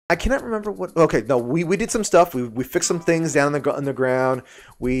I cannot remember what. Okay, no, we did some stuff. We fixed some things down on the ground.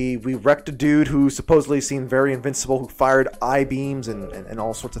 We wrecked a dude who supposedly seemed very invincible, who fired eye beams and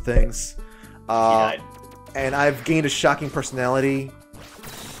all sorts of things. He died. And I've gained a shocking personality.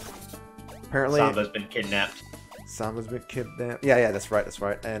 Apparently, Samba's been kidnapped. Samba's been kidnapped. Yeah, that's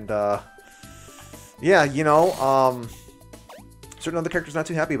right, And yeah, you know, certain other characters not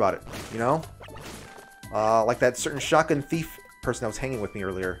too happy about it. You know, like that certain shotgun thief person that was hanging with me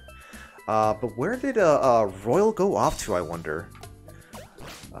earlier. But where did Royal go off to, I wonder?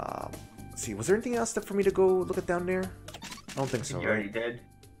 Let's see, was there anything else for me to go look at down there? I don't think so. You already did?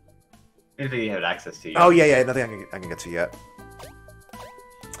 Anything you have access to. Oh, yeah, nothing I can get to yet.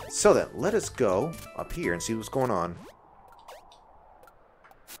 So then, let us go up here and see what's going on.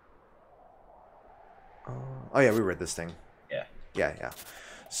 Oh yeah, we read this thing. Yeah. Yeah.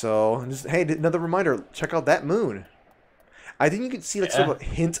 So, just, hey, another reminder, check out that moon. I think you can see like sort of a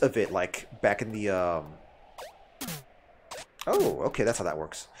hint of it, like back in the Oh, okay, that's how that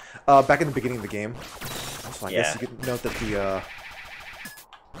works. Back in the beginning of the game. Also, I guess you could note that the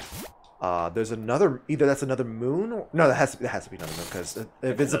there's another, either that's another moon or no, that has to be another moon, because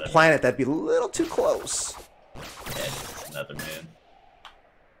if it's a planet, that'd be a little too close. Yeah, it's another moon.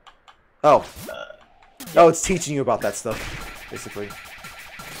 Oh. Oh, it's teaching you about that stuff, basically.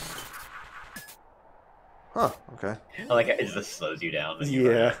 Huh, okay. I like it just slows you down.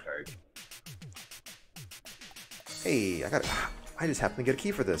 Yeah. Hey, I just happened to get a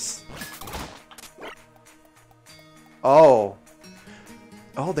key for this. Oh.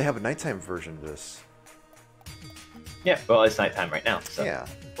 Oh, they have a nighttime version of this. Yeah, well, it's nighttime right now, so yeah.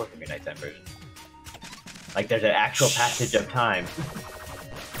 What could be a nighttime version? Like, there's an actual passage of time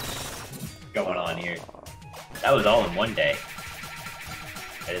going on here. That was all in one day.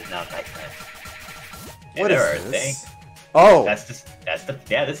 It is now nighttime. What is this? Oh!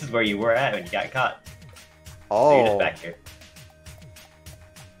 Yeah, this is where you were at when you got caught. Oh. So you're just back here.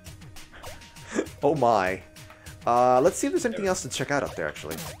 Oh my. Let's see if there's anything else to check out up there,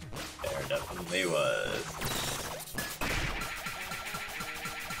 actually. There definitely was.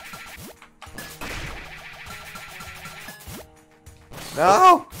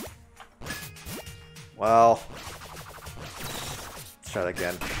 No! Well, let's try that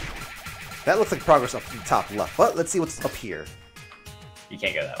again. That looks like progress up in the top left, but let's see what's up here. You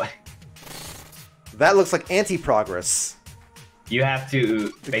can't go that way. That looks like anti-progress. You have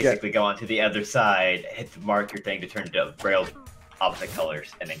to basically go onto the other side, hit the mark your thing to turn to braille opposite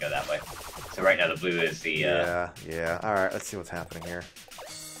colors, and then go that way. So right now the blue is the... Yeah. Alright, let's see what's happening here.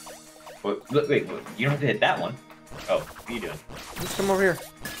 Wait, you don't have to hit that one. Oh, what are you doing? Let's come over here.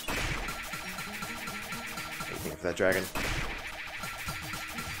 Waiting for that dragon.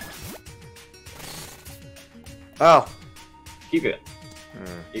 Oh. Keep it.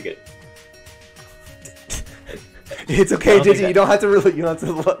 You're good. It's okay, Digi. You don't have to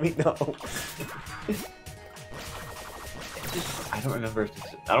let me know. I don't remember if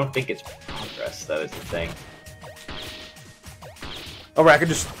I don't think it's progress, though, is the thing. Oh, right, I can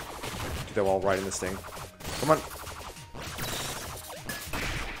just do that while riding this thing. Come on.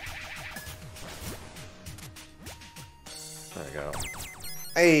 There we go.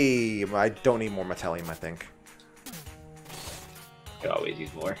 Hey, I don't need more Metallium, I think. Could always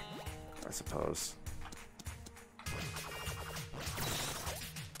use more. I suppose.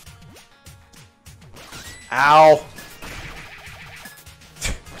 Ow!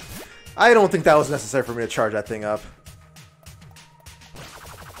 I don't think that was necessary for me to charge that thing up.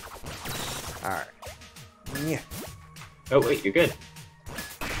 Alright. Yeah. Oh, wait, you're good.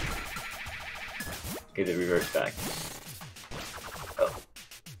 Get the reverse back.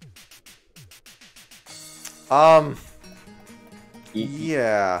 Oh.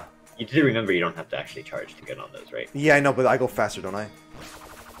 Yeah. You do remember you don't have to actually charge to get on those, right? Yeah, I know, but I go faster, don't I?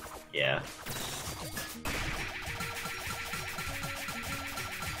 Yeah.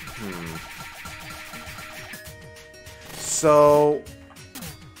 So...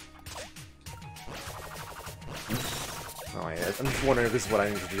 Oh, yeah. I'm just wondering if this is what I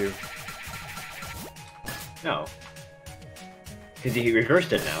need to do. No. Because you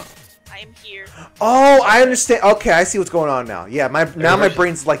reversed it now. I'm here. Oh, I understand. Okay, I see what's going on now. Yeah, my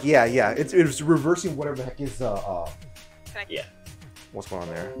brain's like, yeah. It's reversing whatever the heck is, Yeah. What's going on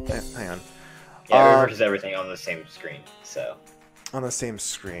there? Hang on. Yeah, it reverses everything on the same screen, so... On the same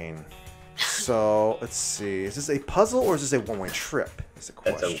screen. So, let's see. Is this a puzzle or is this a one-way trip? That's the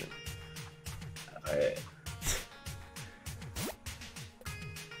question. Alright.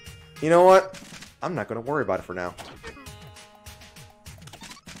 You know what? I'm not going to worry about it for now.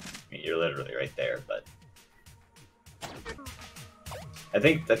 I mean, you're literally right there, but... I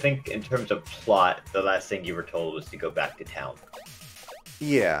think in terms of plot, the last thing you were told was to go back to town.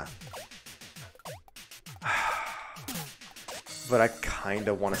 Yeah. But I kind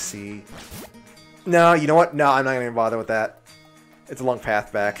of want to see... No, you know what? No, I'm not going to bother with that. It's a long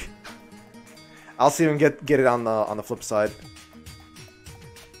path back. I'll see if I can get it on the flip side.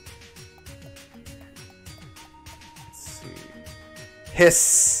 Let's see.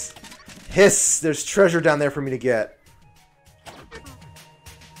 Hiss! Hiss! There's treasure down there for me to get.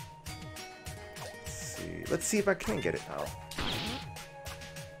 Let's see if I can get it now.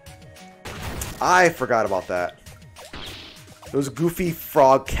 I forgot about that. Those goofy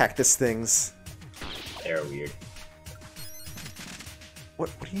frog cactus things. They're weird. What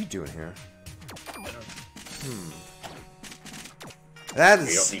are you doing here? That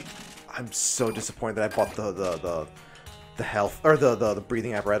is... I'm so disappointed that I bought the health or the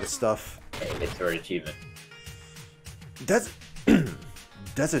breathing apparatus stuff. Hey, it's for an achievement.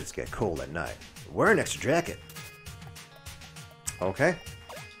 Deserts get cold at night. Wear an extra jacket. Okay.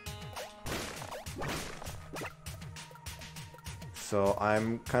 So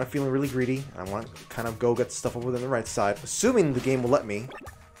I'm kind of feeling really greedy. I want to kind of go get the stuff over on the right side, assuming the game will let me.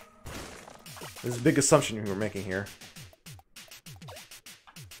 This is a big assumption we're making here.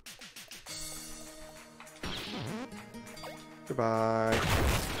 Goodbye.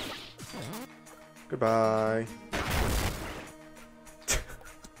 Goodbye.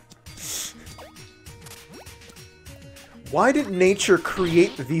 Why did nature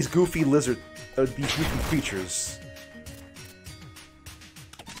create these goofy these goofy creatures?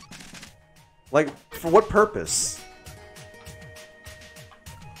 Like, for what purpose?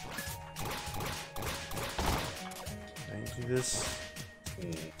 Can I do this?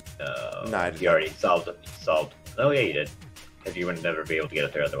 No. Nah, I didn't. You already solved it. Oh, yeah, you did. Because you would never be able to get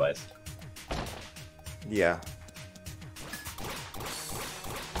up there otherwise. Yeah.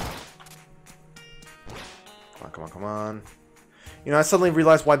 Come on, come on, come on. You know, I suddenly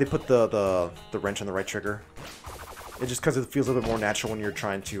realized why they put the wrench on the right trigger. It's just because it feels a little bit more natural when you're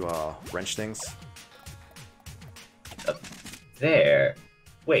trying to wrench things. Up there?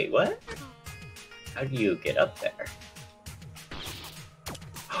 Wait, what? How do you get up there?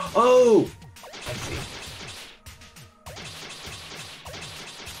 Oh! I see.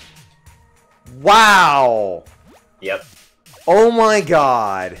 Wow! Yep. Oh my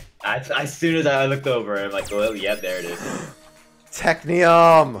god! As soon as I looked over, I'm like, well, yep, there it is.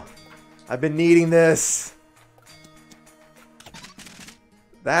 Technium! I've been needing this.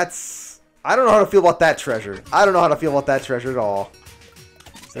 That's... I don't know how to feel about that treasure. I don't know how to feel about that treasure at all.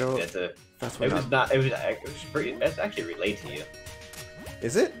 So, that's actually related to you.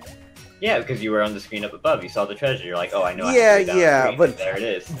 Is it? Yeah, because you were on the screen up above. You saw the treasure. You're like, oh, I know. Yeah, but there it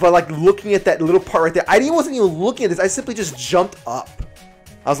is. But like looking at that little part right there, wasn't even looking at this. I simply just jumped up.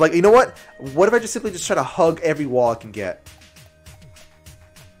 I was like, you know what? What if I just simply just try to hug every wall I can get?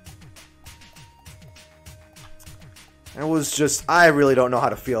 It was just, I really don't know how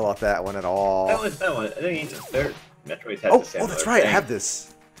to feel about that one at all. That one. I mean, Metroid had the same. Oh, that's right. I have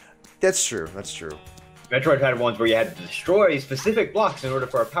this. That's true. That's true. Metroid had ones where you had to destroy specific blocks in order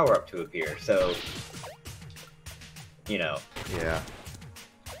for a power-up to appear, so... You know. Yeah.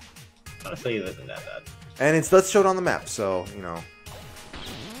 Honestly, it isn't that bad. And it's let's show it on the map, so, you know.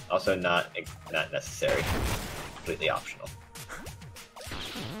 Also not necessary. Completely optional.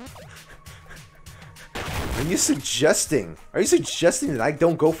 Are you suggesting that I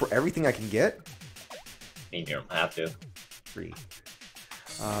don't go for everything I can get? I mean, you don't have to. 3.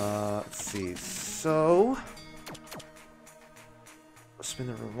 Let's see. So, spin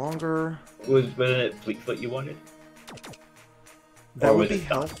it a little longer. Wasn't it Fleetfoot you wanted? That would be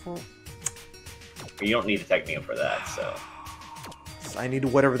helpful. You don't need the Technium for that, so. I need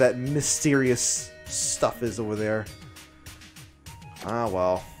whatever that mysterious stuff is over there. Ah,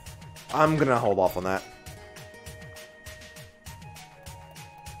 well. I'm gonna hold off on that.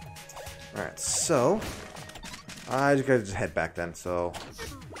 Alright, so... I just gotta head back then, so...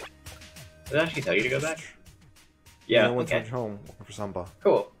 Did it actually tell you to go back? Yeah, I went okay. home for Samba.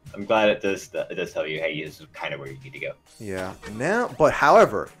 Cool. I'm glad it does tell you, hey, this is kind of where you need to go. Yeah. Now, but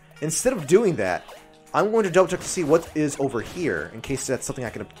however, instead of doing that, I'm going to double check to see what is over here, in case that's something I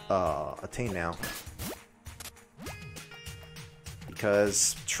can attain now.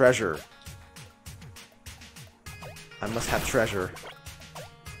 Because treasure. I must have treasure.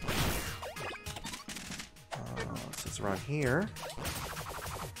 So it's around here.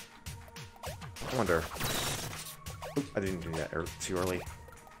 I wonder. Oop, I didn't do that too early.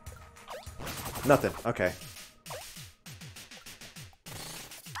 Nothing. Okay.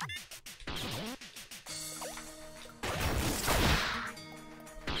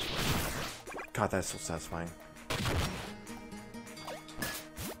 God, that's so satisfying.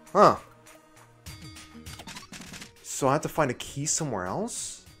 Huh. So I have to find a key somewhere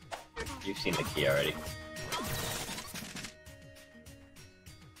else? You've seen the key already.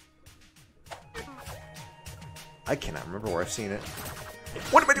 I cannot remember where I've seen it.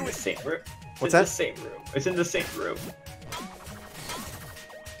 What am I doing? The same room. What's it's that? The same room. It's in the same room.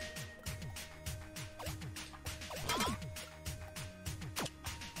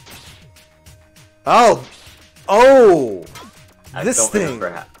 Oh! Oh! I This don't thing!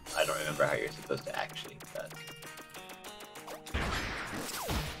 Remember I don't remember how you're supposed to actually do that.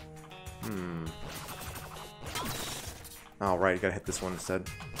 Oh, right, you gotta hit this one instead.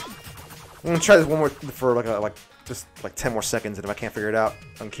 I'm gonna try this one more for like just like 10 more seconds, and if I can't figure it out,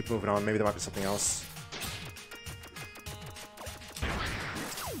 I'm gonna keep moving on. Maybe there might be something else.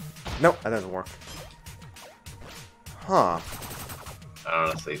 Nope, that doesn't work. Huh. I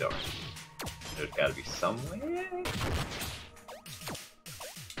honestly don't. There's gotta be some way.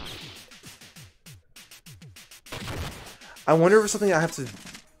 I wonder if it's something I have to...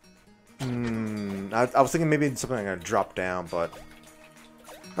 I was thinking maybe it's something I'm gonna drop down, but...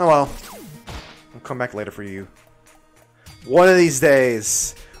 Oh well. I'll come back later for you. One of these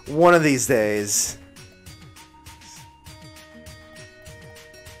days. One of these days.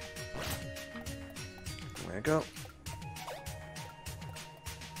 There you go.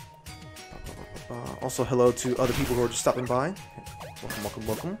 Also, hello to other people who are just stopping by. Welcome, welcome,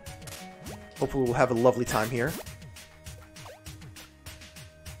 welcome. Hopefully we'll have a lovely time here.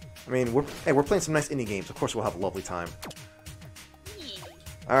 I mean, we're playing some nice indie games. Of course we'll have a lovely time.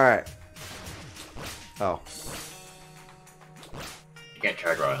 Alright. Oh. You can't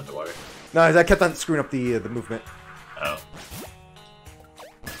charge right underwater. No, I kept on screwing up the movement. Oh.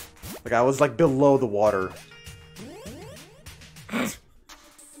 Like, I was, like, below the water.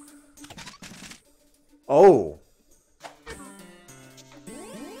 Oh!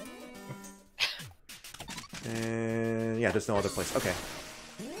 And... yeah, there's no other place. Okay.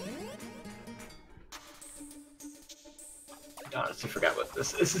 I honestly forgot what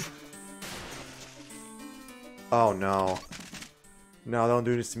this is. Oh, no. No, don't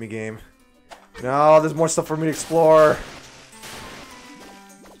do this to me, game. No, there's more stuff for me to explore.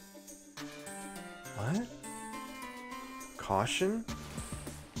 What? Caution?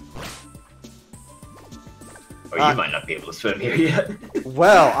 Oh, you might not be able to swim here yet.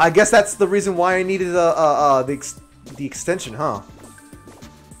 Well, I guess that's the reason why I needed the extension, huh?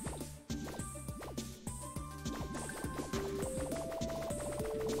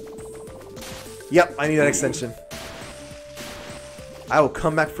 Yep, I need that extension. I will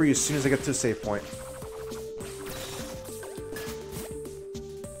come back for you as soon as I get to the save point.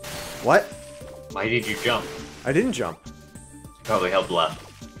 What? Why did you jump? I didn't jump. You probably held left.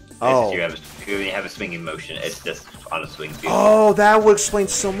 Oh. You have a swinging motion. It's just on a swing field. Oh, that would explain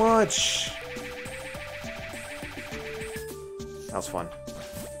so much. That was fun.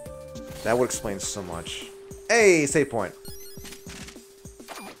 That would explain so much. Hey, save point.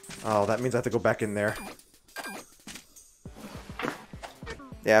 Oh, that means I have to go back in there.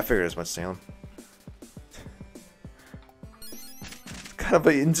 Yeah, I figured as much, Salem. Kind of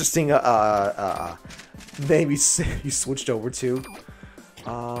an interesting name you switched over to.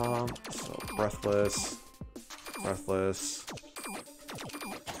 So breathless.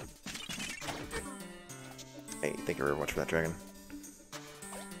 Hey, thank you very much for that, dragon.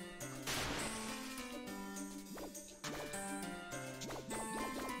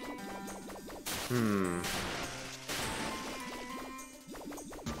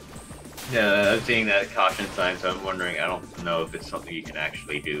 Yeah, I'm seeing that caution sign, so I'm wondering, I don't know if it's something you can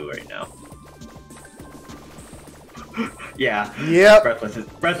actually do right now. Yeah. Yep.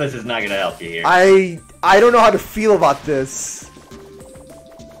 Breathless is not gonna help you here. I don't know how to feel about this.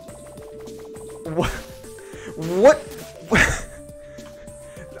 What?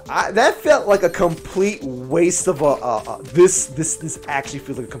 That felt like a complete waste of a. This actually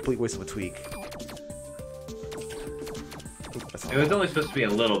feels like a complete waste of a tweak. It was only supposed to be a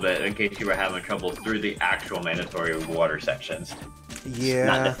little bit in case you were having trouble through the actual mandatory water sections.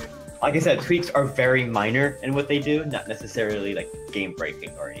 Yeah. Like I said, tweaks are very minor in what they do, not necessarily like game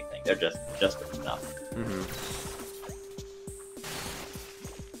breaking or anything. They're just enough. Mm-hmm.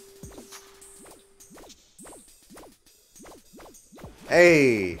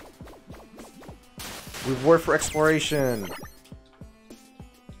 Hey! Reward for exploration!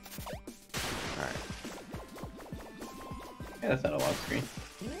 Alright. Yeah, that's not a long screen.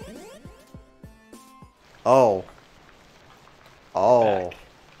 Oh. Oh. Back.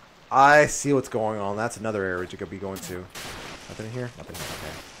 I see what's going on. That's another area you could be going to. Nothing in here? Nothing here.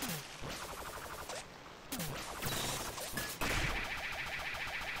 Okay.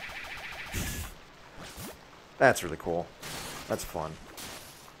 That's really cool. That's fun.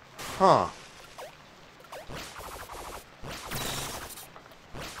 Huh.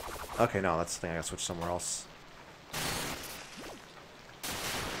 Okay, no, that's the thing. I gotta switch somewhere else.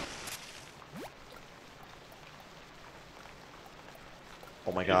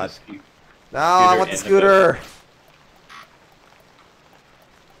 Oh my god. No, I want the scooter!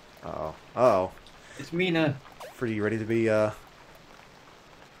 Uh-oh. Uh-oh. It's Mina. Fruity, you ready to be,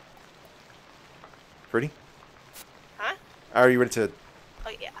 Fruity? Huh? Are you ready to...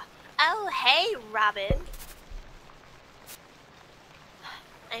 Oh, yeah. Oh, hey, Robin.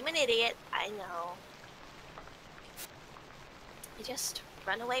 I'm an idiot, I know. I just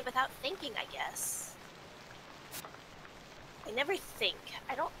run away without thinking, I guess. I never think.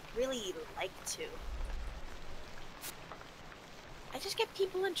 I don't really like to. I just get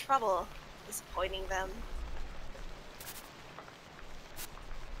people in trouble, disappointing them.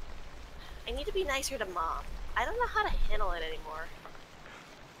 I need to be nicer to Mom. I don't know how to handle it anymore.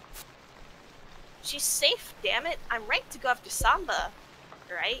 She's safe, damn it. I'm right to go after Samba,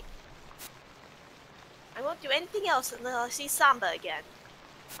 right? I won't do anything else until I see Samba again.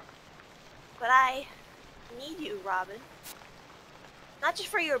 But I need you, Robin. Not just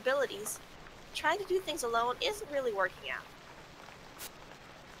for your abilities. Trying to do things alone isn't really working out.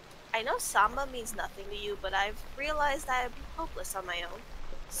 I know Samba means nothing to you, but I've realized I'm hopeless on my own.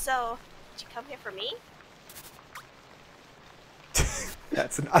 So, did you come here for me?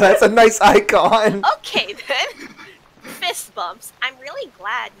 That's a nice icon! Okay then! Fist bumps. I'm really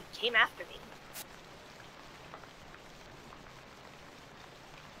glad you came after me.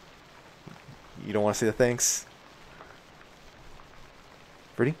 You don't want to see the thanks?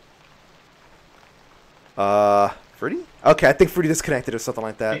 Fruity? Fruity? Okay, I think Fruity disconnected or something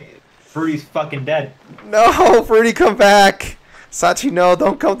like that. Fruity's fucking dead. No, Fruity, come back! Sachi, no,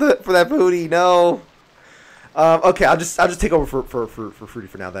 don't come for that booty, no. Okay, I'll just take over for Fruity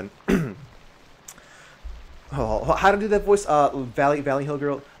for now then. Oh, how to do that voice? Valley Hill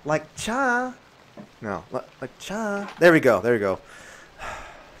Girl, like cha. No, like cha. There we go.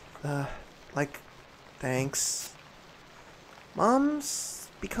 Like, thanks. Mom's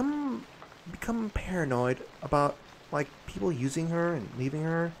become paranoid about like people using her and leaving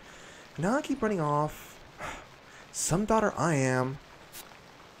her. Now I keep running off. Some daughter I am.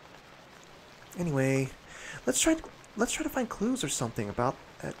 Anyway, let's try to find clues or something about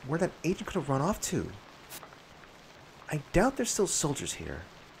where that agent could have run off to. I doubt there's still soldiers here.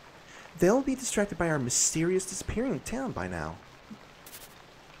 They'll be distracted by our mysterious disappearing town by now.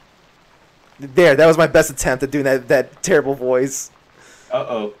 There, that was my best attempt at doing that terrible voice.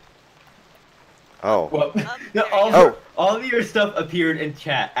 Uh-oh. Oh. Well, all of your stuff appeared in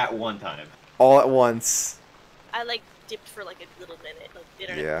chat at one time. All at once. I like dipped for like a little minute. Like the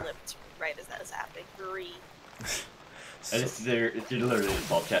internet flipped right as that was happening. They're literally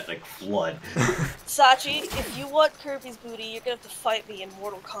just all chat like flood. Sachi, if you want Kirby's booty, you're gonna have to fight me in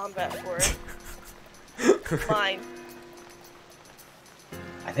Mortal Kombat for it. Fine.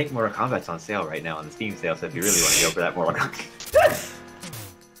 I think Mortal Kombat's on sale right now on the Steam sale, so if you really want to go for that Mortal Kombat.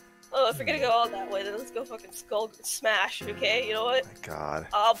 Oh, if we're gonna go all that way, then let's go fucking Skull Smash, okay? You know what? Oh my god.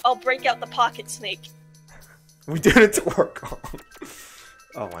 I'll break out the pocket snake. We did it to work on.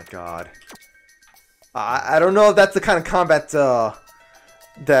 Oh my god. I don't know if that's the kind of combat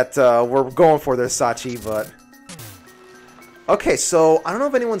that we're going for there, Sachi, but... Okay, so I don't know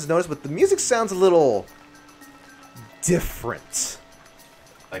if anyone's noticed, but the music sounds a little different.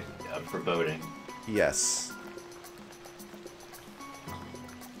 Like, foreboding. Yes.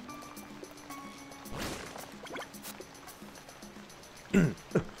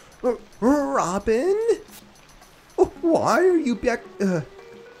 Robin? Why are you back?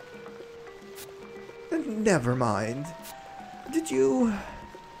 Never mind. Did you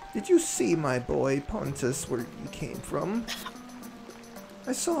see my boy Pontus where you came from?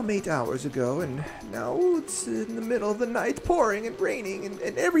 I saw him 8 hours ago, and now it's in the middle of the night, pouring and raining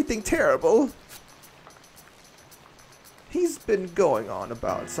and everything terrible. He's been going on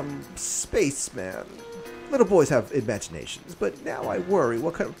about some spaceman. Little boys have imaginations, but now I worry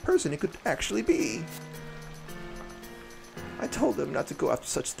what kind of person he could actually be. I told him not to go after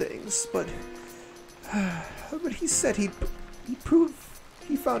such things, but he said he proved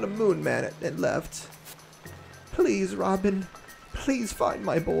he found a moon man and left. Please, Robin, please find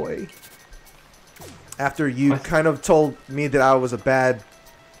my boy. After you kind of told me that I was a bad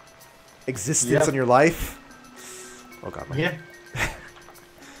existence in your life. Oh god, my yeah.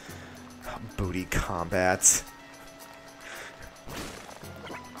 Booty combat.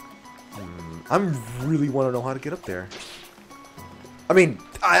 I really want to know how to get up there. I mean,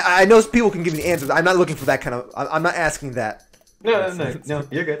 I know people can give me the answers. I'm not looking for that kind of... I'm not asking that. No,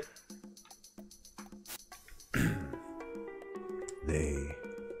 you're good. They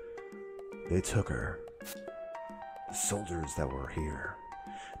took her. The soldiers that were here.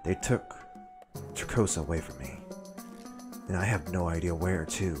 They took Turcosa away from me. And I have no idea where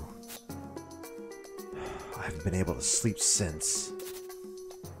to. I haven't been able to sleep since.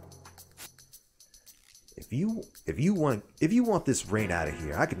 If you want this rain out of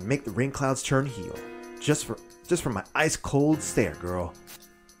here, I can make the rain clouds turn heel. Just for my ice cold stare, girl.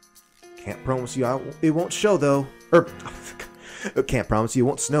 Can't promise you it won't show though. Can't promise you it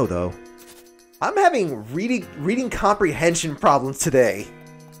won't snow though. I'm having reading comprehension problems today.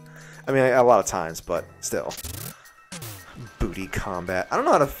 I mean, a lot of times, but still. Booty combat. I don't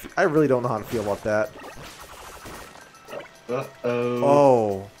know how to. I really don't know how to feel about that. Uh-oh.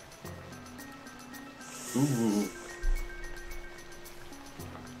 Oh.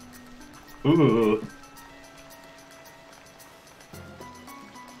 Ooh.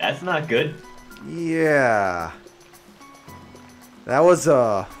 That's not good. Yeah. That was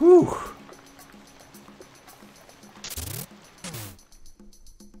whew.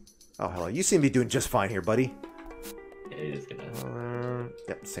 Oh hello. You seem to be doing just fine here, buddy. Yeah, he is gonna.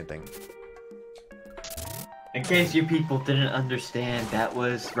 Yep, same thing. In case you people didn't understand, that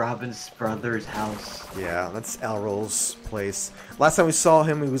was Robin's brother's house. Yeah, that's Alrol's place. Last time we saw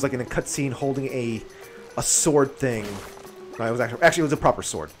him, he was like in a cutscene holding a sword thing. No, it was actually it was a proper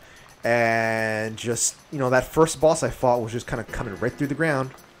sword. And just, you know, that first boss I fought was just kind of coming right through the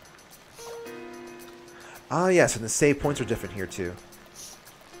ground. Ah, yes, and the save points are different here too.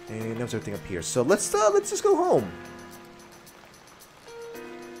 And there's everything up here. So let's just go home.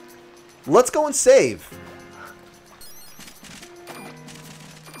 Let's go and save.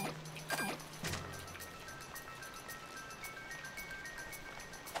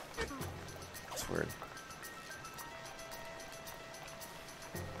 That's weird.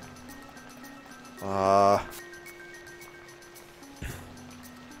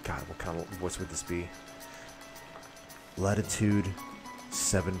 God, what kind of voice would this be? Latitude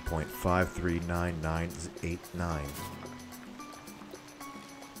 7.539989. In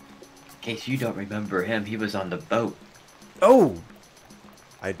case you don't remember him, he was on the boat. Oh!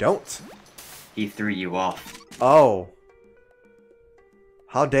 I don't. He threw you off. Oh.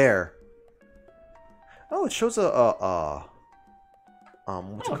 How dare. Oh, it shows a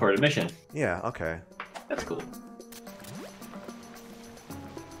For admission. yeah, okay. That's cool.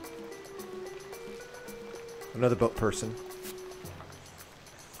 Another boat person.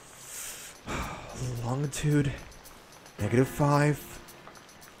 Longitude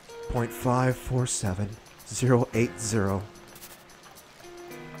 -5.547080.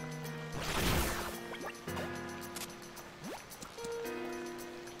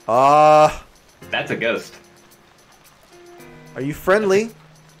 That's a ghost. Are you friendly?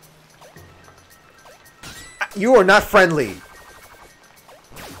 You are not friendly.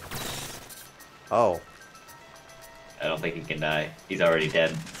 Oh. I don't think he can die. He's already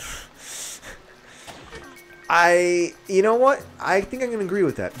dead. You know what? I think I'm gonna agree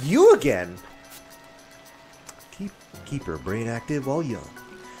with that. You again. Keep your brain active while young.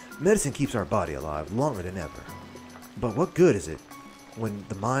 Medicine keeps our body alive longer than ever. But what good is it when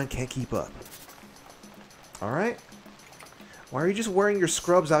the mind can't keep up? All right. Why are you just wearing your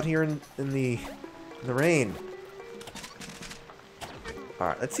scrubs out here in the rain? All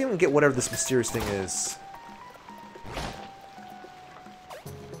right. Let's see if we can get whatever this mysterious thing is.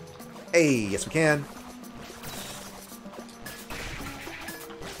 Hey, yes we can.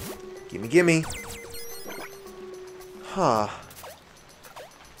 Gimme. Huh.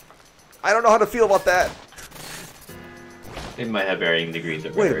 I don't know how to feel about that. They might have varying degrees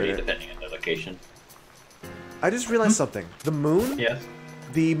of Wait a rarity minute. depending on the location. I just realized something. The moon? Yes.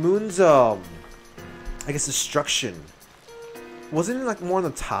 The moon's, I guess, destruction. Wasn't it, like, more on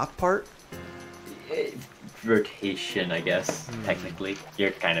the top part? Rotation, I guess, technically.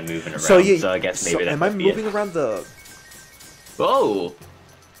 You're kind of moving around, So, yeah, so I guess maybe that am I might be it. moving around the... Whoa!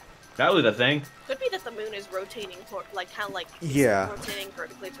 That was a thing. Could be that the moon is rotating, like kind of like Yeah. rotating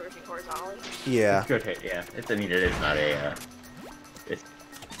vertically, it's rotating horizontally. Yeah. It's rotate, yeah. I mean, it is not a, it's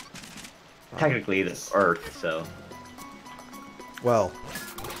technically the Earth, so. Well,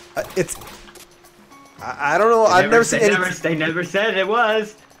 it's... I don't know. I've never seen any... They never said it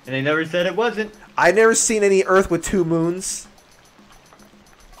was, and they never said it wasn't. I've never seen any Earth with two moons.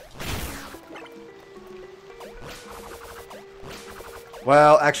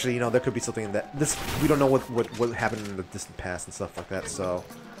 Well, actually, you know, there could be something in that. This, we don't know what happened in the distant past and stuff like that, so.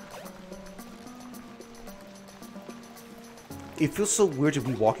 it feels so weird to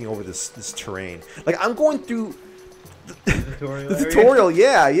be walking over this terrain. Like I'm going through the tutorial.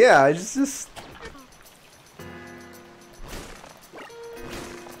 Yeah. It's just.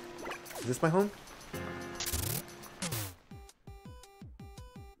 Is this my home?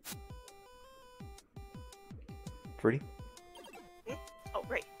 Pretty? Oh,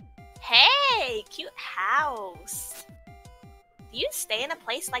 right. Hey, cute house. Do you stay in a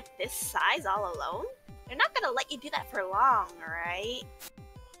place like this size all alone? They're not gonna let you do that for long, right?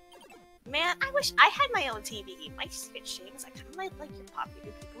 Man, I wish I had my own TV. My Switch games, I kind of like your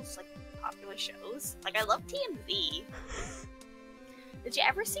popular shows. Like, I love TMZ. Did you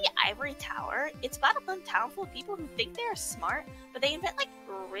ever see Ivory Tower? It's about a fun town full of people who think they're smart, but they invent, like,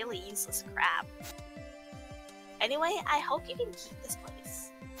 really useless crap. Anyway, I hope you can keep this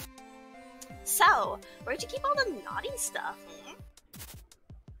place. So, where'd you keep all the naughty stuff?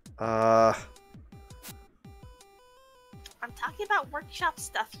 I'm talking about workshop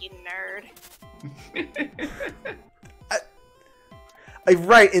stuff, you nerd.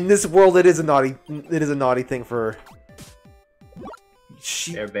 Right, in this world it is a naughty thing for...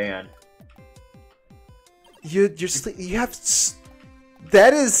 They're banned. You have...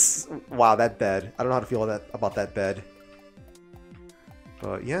 That is... Wow, that bed. I don't know how to feel about that bed.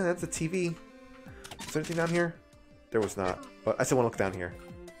 But yeah, that's a TV. Is there anything down here? There was not. But I still want to look down here.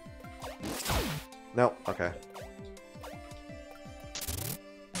 No, okay.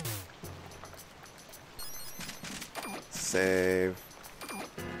 Save.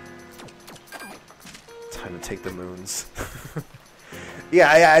 Time to take the moons.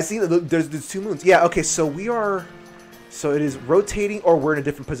 Yeah, I see. There's 2 moons. Yeah, okay. So we are. So it is rotating, or we're in a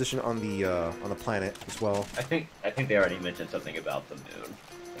different position on the planet as well. I think they already mentioned something about the moon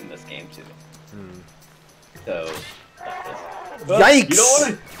in this game too. So. Yikes!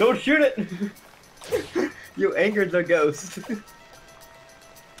 You don't shoot it. You angered the ghost.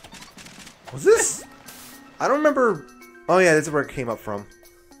 Was this? I don't remember. Oh yeah, this is where it came up from.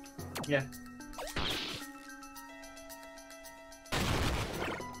 Yeah.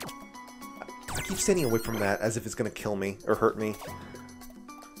 I keep standing away from that as if it's gonna kill me or hurt me.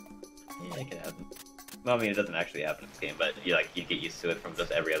 Yeah, it can happen. Well, I mean, it doesn't actually happen in this game, but you get used to it from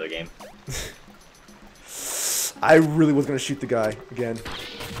just every other game. I really was gonna shoot the guy again.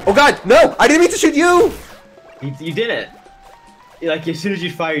 Oh god, no! I didn't mean to shoot you! You didn't. Like, as soon as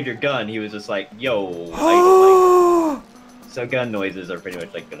you fired your gun, he was just like, yo. So gun noises are pretty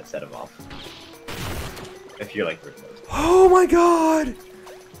much, like, gonna set him off. If you're, like, really close. Oh my god!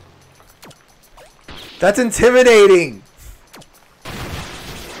 That's intimidating!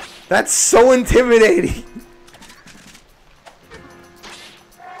 That's so intimidating!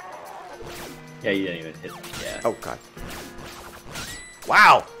 Yeah, you didn't even hit me, yeah. Oh god.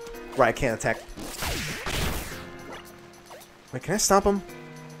 Wow! Right, I can't attack. Wait, can I stop him?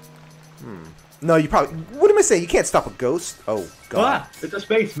 No, you probably... What am I saying? You can't stop a ghost? Oh, god. Ah! It's a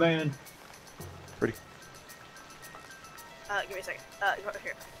spaceman! Ready? Give me a second.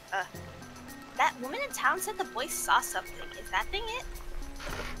 Here. That woman in town said the boy saw something. Is that thing it?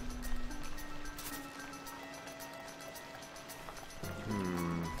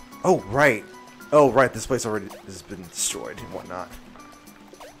 Oh, right. Oh, right. This place already has been destroyed and whatnot.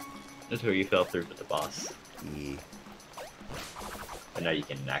 That's where you fell through with the boss. Yeah. But now you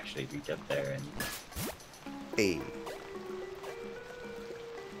can actually reach up there and... Hey.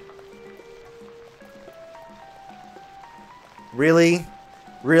 Really?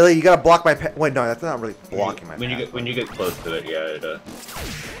 Really? You gotta block my path? Wait, no, that's not really blocking my path. When you get close to it, yeah, it,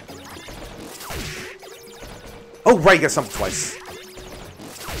 Oh, right, you gotta summon twice.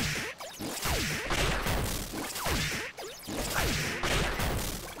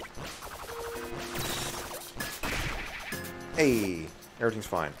 Hey, everything's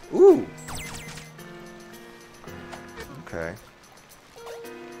fine. Ooh! Okay.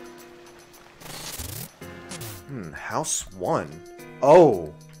 House 1.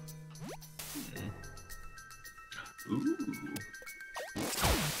 Oh! Ooh.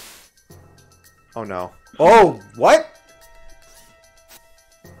 Oh no. Oh! What?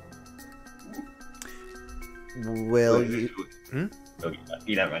 Will you... Okay,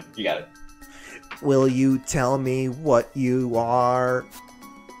 you never mind. You got it. Will you tell me what you are?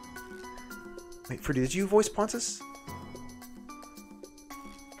 Wait, Freddy, did you voice Pontus?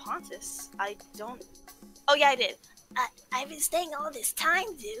 Pontus? I don't... Oh yeah, I did. I've been staying all this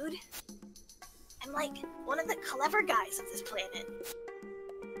time, dude. I'm like one of the clever guys of this planet.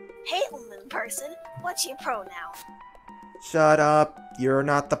 Hey, moon person, what's your pronoun? Shut up. You're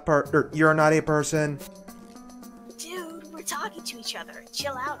not you're not a person. Dude, we're talking to each other.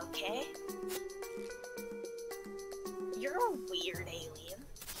 Chill out, okay? You're a weird alien.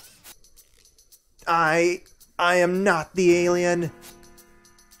 I am not the alien.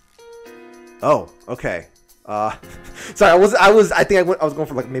 Oh, okay. Sorry, I was going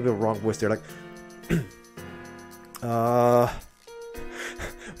for like maybe a wrong voice there, like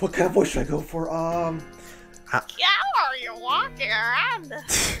what kind of voice should I go for? How are you walking around?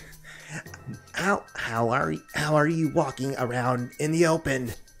 How are you walking around in the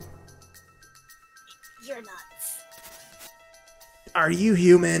open? You're nuts. Are you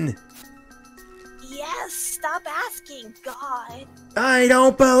human? Yes, stop asking, God. I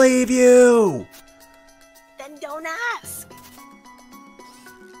don't believe you! Then don't ask.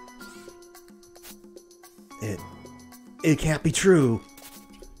 It can't be true.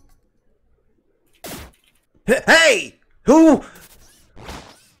 Hey! Who?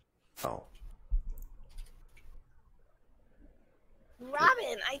 Oh.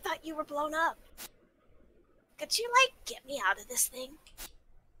 Robin, I thought you were blown up. Could you, like, get me out of this thing?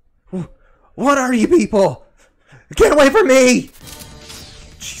 What are you people? Get away from me!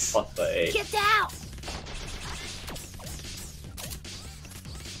 Jeez. What the? Get down!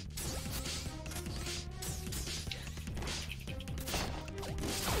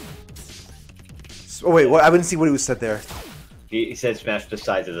 Oh wait, what? I didn't see what he was said there. He said smash the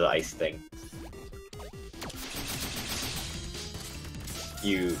sides of the ice thing.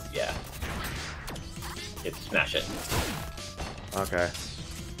 Yeah. It's smash it. Okay.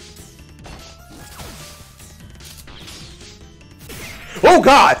 Oh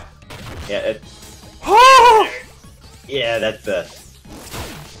God! Yeah, Oh! yeah, that's the.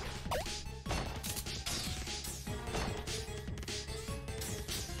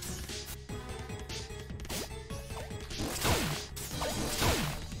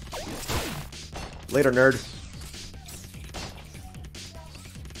 Later, nerd.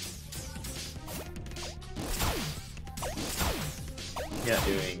 Not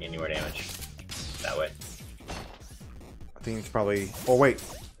doing any more damage that way. I think it's probably. Oh wait.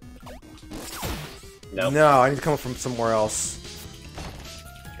 No. No, I need to come from somewhere else.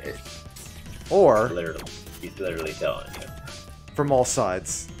 Or He's literally telling you. from all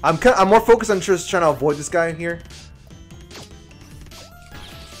sides. I'm more focused on just trying to avoid this guy in here.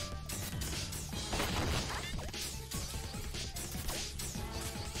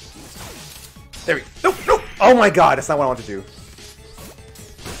 There we go. Nope, nope. Oh my God, that's not what I want to do.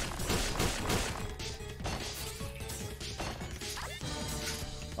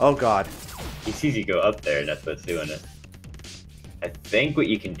 Oh God. He sees you go up there, and that's what's doing it. I think what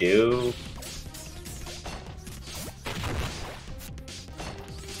you can do.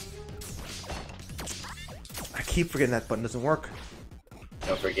 I keep forgetting that button doesn't work.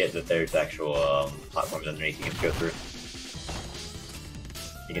 Don't forget that there's actual platforms underneath you can go through.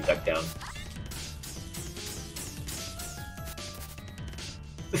 You can duck down.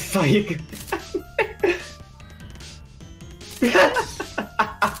 Spike.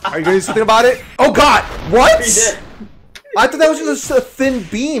 Are you gonna do something about it? Oh God! What? He did. I thought that was just a thin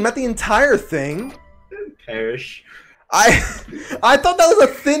beam, not the entire thing. Perish. I thought that was a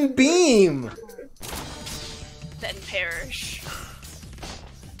thin beam. Then perish.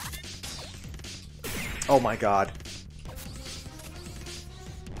 Oh my God.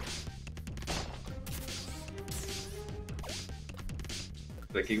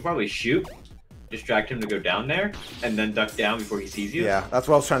 Like you can probably shoot, distract him to go down there, and then duck down before he sees you. Yeah, that's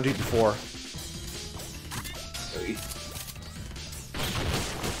what I was trying to do before. So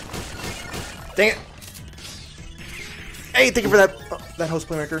Dang it! Hey, thank you for that host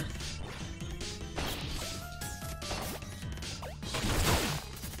playmaker.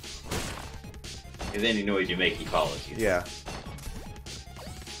 Because any noise you make, he follows you. Yeah.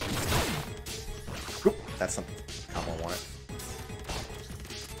 Oop, that's something combo I wanted.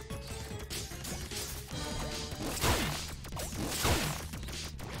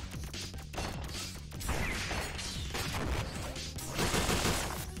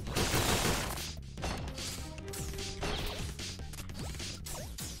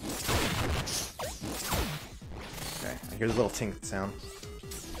 Okay, I hear the little tink sound.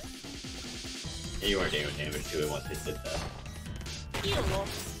 And you weren't doing damage to it once it did that. Ew.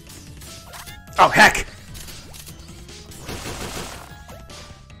 Oh heck!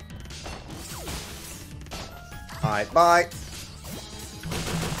 Alright, bye.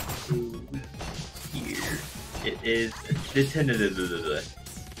 Here. It is the tentative.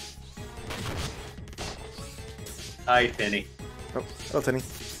 Hi, Penny. Oh, hello, Tenny.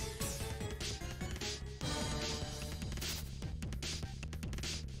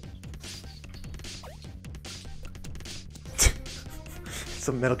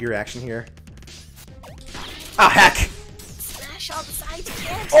 Some Metal Gear action here. Oh heck! side to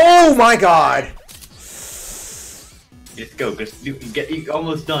get. Oh my god! Just go, because you're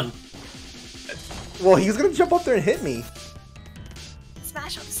almost done. Well, he's gonna jump up there and hit me.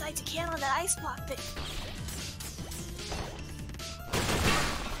 Smash on the sides you can on that ice block thing.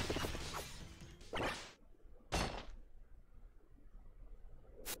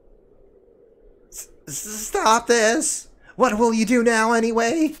 Stop this! What will you do now,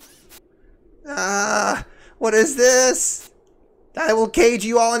 anyway? What is this? I will cage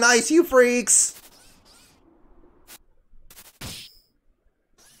you all in ice, you freaks!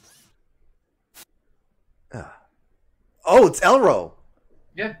 Oh, it's Elro!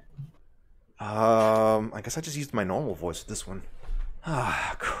 Yeah. I guess I just used my normal voice with this one.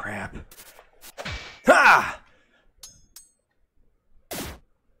 Ah, crap. Ha!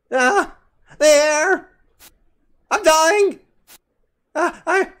 Ah! There! I'm dying!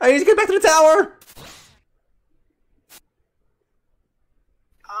 I need to get back to the tower!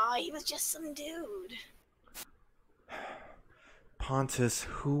 Aw, he was just some dude. Pontus,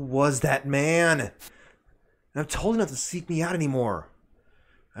 who was that man? And I'm told not to seek me out anymore.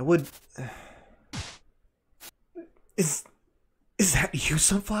 I would... Is that you,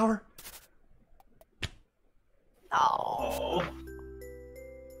 Sunflower? Oh.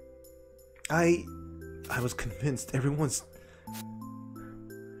 I was convinced everyone's...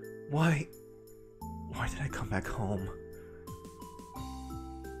 Why did I come back home?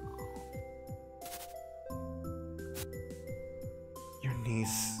 Your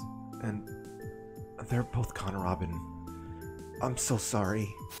niece and they're both gone, Robin. I'm so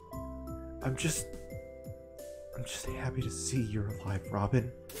sorry. I'm just happy to see you're alive,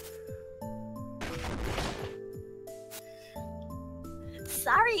 Robin.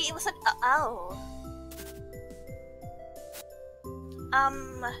 Sorry, it was an oh.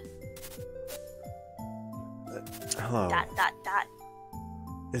 Hello. Dot.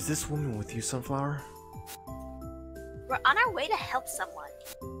 Is this woman with you, Sunflower? We're on our way to help someone.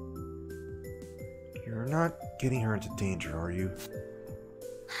 You're not getting her into danger, are you?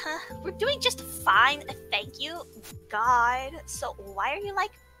 Huh, we're doing just fine, thank you. God, so why are you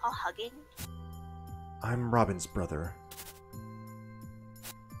like all hugging? I'm Robin's brother.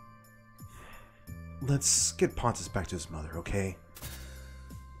 Let's get Pontus back to his mother, okay?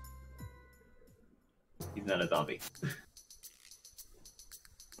 He's not a zombie.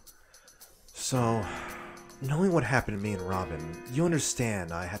 So, knowing what happened to me and Robin, you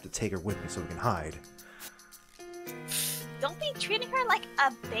understand I have to take her with me so we can hide. Don't be treating her like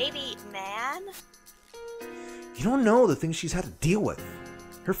a baby, man. You don't know the things she's had to deal with.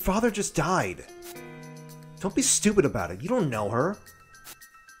 Her father just died. Don't be stupid about it. You don't know her.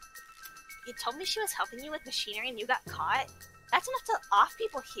 You told me she was helping you with machinery and you got caught? That's enough to off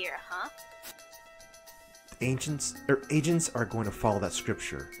people here, huh? Agents are going to follow that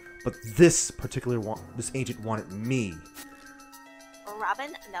scripture, but this agent wanted me.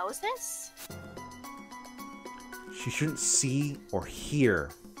 Robin knows this? She shouldn't see or hear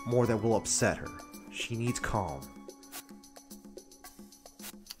more that will upset her. She needs calm.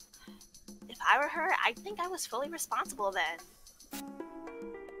 If I were her, I'd think I was fully responsible then.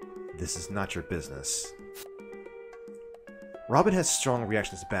 This is not your business. Robin has strong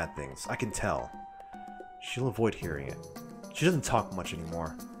reactions to bad things, I can tell. She'll avoid hearing it. She doesn't talk much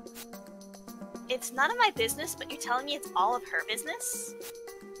anymore. It's none of my business, but you're telling me it's all of her business?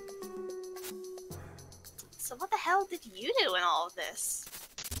 So what the hell did you do in all of this?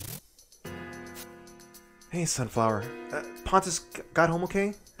 Hey, Sunflower. Pontus got home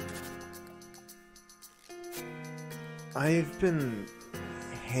okay? I've been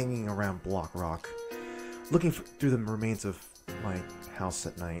hanging around Block Rock, looking through the remains of my house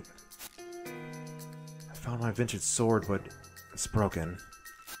at night. I found my vintage sword, but it's broken.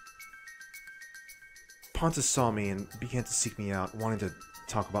 Pontus saw me and began to seek me out, wanting to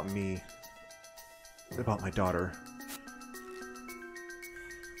talk about my daughter.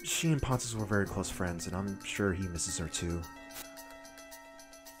 She and Pontus were very close friends, and I'm sure he misses her too.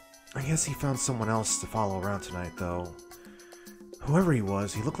 I guess he found someone else to follow around tonight, though. Whoever he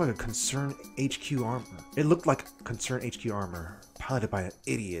was, he looked like a Concern HQ armor. It looked like Concern HQ armor, piloted by an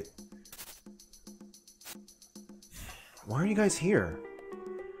idiot. Why are you guys here?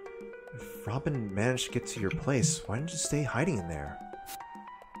 If Robin managed to get to your place, why didn't you stay hiding in there?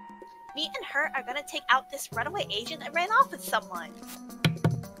 Me and her are gonna take out this runaway agent that ran off with someone.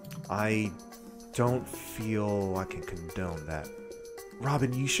 I don't feel I can condone that.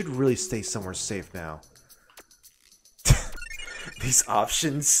 Robin, you should really stay somewhere safe now. These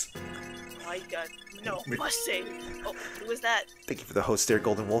options. My god, no, must save. Oh, who was that? Thank you for the host there,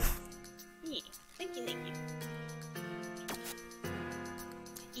 Golden Wolf. Me. Thank you.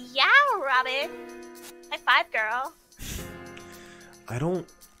 five, girl. I don't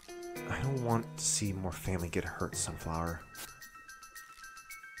want to see more family get hurt, Sunflower.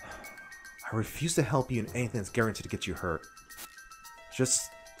 I refuse to help you in anything that's guaranteed to get you hurt.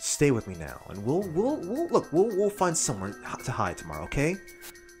 Just stay with me now, and we'll find somewhere to hide tomorrow, okay?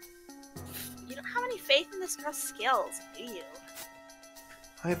 You don't have any faith in this girl's skills, do you?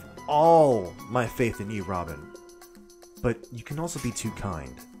 I have all my faith in you, Robin. But you can also be too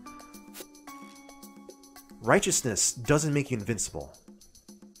kind. Righteousness doesn't make you invincible.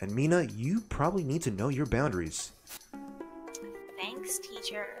 And Mina, you probably need to know your boundaries. Thanks,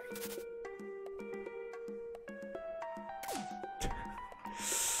 teacher.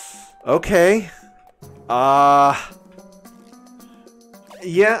 Okay.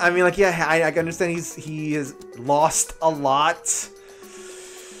 Yeah, I mean, like, yeah, I understand he has lost a lot.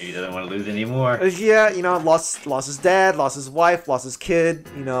 He doesn't want to lose anymore. Yeah, you know, lost his dad, lost his wife, lost his kid,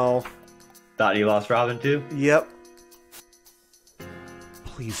 you know. Thought he lost Robin too? Yep.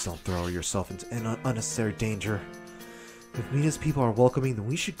 Please don't throw yourself into unnecessary danger. If Mina's people are welcoming, then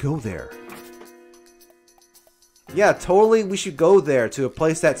we should go there. Yeah, totally, we should go there, to a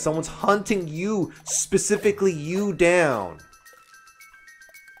place that someone's hunting you, specifically you, down.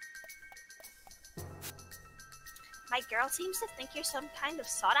 My girl seems to think you're some kind of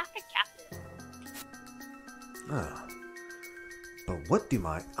sought-after captain. Ah. But what do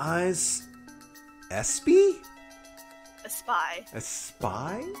my eyes... Espy? A spy. A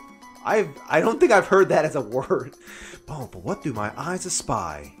spy? I don't think I've heard that as a word. Oh, but what do my eyes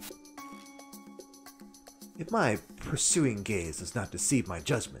espy? If my pursuing gaze does not deceive my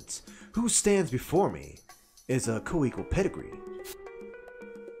judgments, who stands before me is a co-equal pedigree.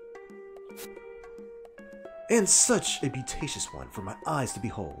 And such a beauteous one for my eyes to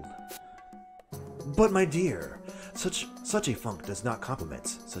behold. But my dear, such a funk does not compliment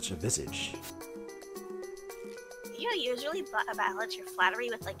such a visage. You usually balance your flattery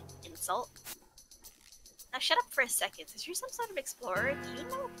with, like, insult. Now shut up for a second. Since you're some sort of explorer, do you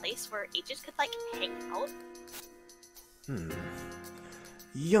know a place where ages could, like, hang out?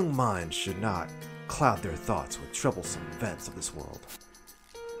 Young minds should not cloud their thoughts with troublesome events of this world.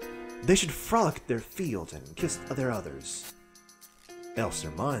 They should frolic their fields and kiss their others. Else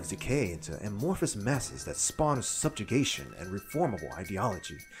their minds decay into amorphous masses that spawn subjugation and reformable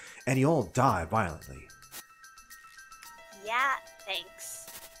ideology, and you all die violently. Yeah, thanks.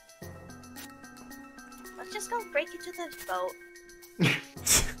 Let's just go break into this boat.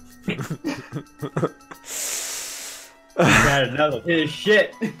 Got another his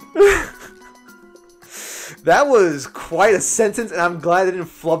shit. That was quite a sentence, and I'm glad I didn't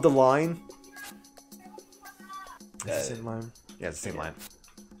flub the line. Is it the same line? Yeah, it's the same line.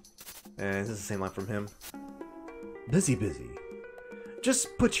 And this is the same line from him. Busy.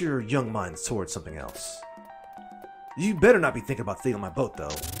 Just put your young minds towards something else. You better not be thinking about stealing my boat,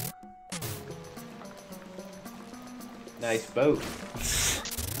 though. Nice boat.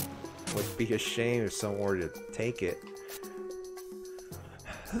 Would be a shame if someone were to take it.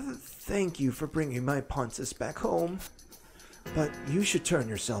 Thank you for bringing my Pontus back home. But you should turn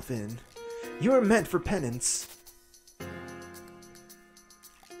yourself in. You are meant for penance.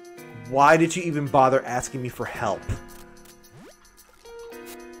 Why did you even bother asking me for help?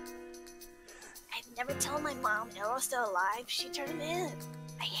 I'd never tell my mom Errol's still alive. She'd turn him in.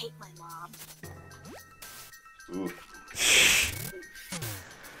 I hate my mom. Oof.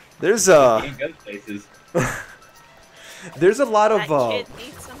 There's Can't go places. there's a lot of That kid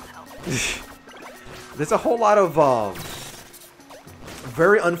needs some help. there's a whole lot of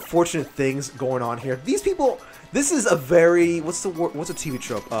very unfortunate things going on here. These people, this is a very, what's the word, what's a TV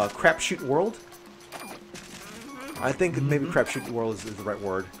trope? Crapshoot world? I think maybe crapshoot world is the right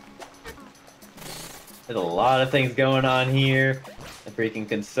word. There's a lot of things going on here. A freaking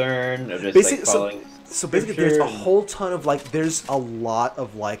concern of just Basically, like following. So basically, there's a whole ton of like, there's a lot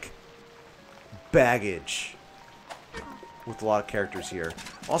of like baggage with a lot of characters here.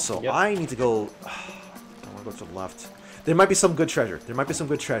 Also, Yep. I need to go. I want to go to the left. There might be some good treasure.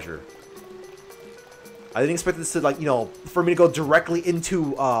 I didn't expect this to, like, you know, for me to go directly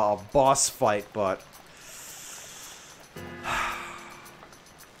into a boss fight, but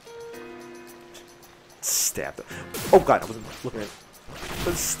stab them. Oh god, I wasn't looking at.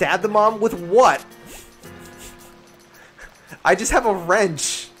 Stab the mom with what? I just have a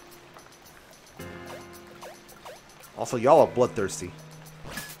wrench. Also, y'all are bloodthirsty.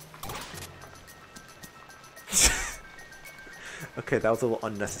 Okay, that was a little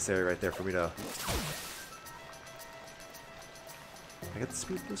unnecessary right there for me to... I get the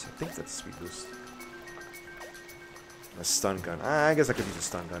speed boost? I think that's a speed boost. A stun gun. I guess I could use a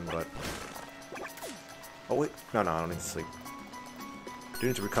stun gun, but... Oh, wait. No, I don't need to sleep. Do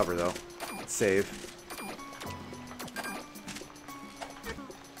need to recover, though. Let's save.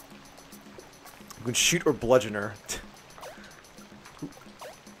 You can shoot or bludgeon her.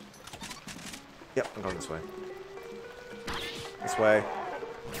 Yep, I'm going this way. This way.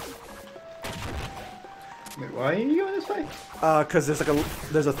 Wait, why are you going this way? Because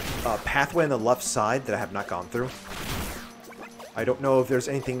there's a pathway on the left side that I have not gone through. I don't know if there's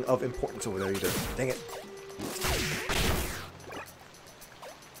anything of importance over there either. Dang it.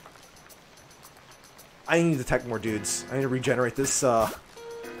 I need to attack more dudes. I need to regenerate this,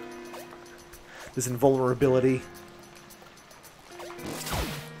 this invulnerability.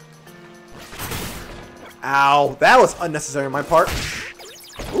 Ow! That was unnecessary on my part.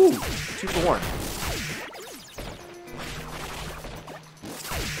 Ooh, 2 for 1.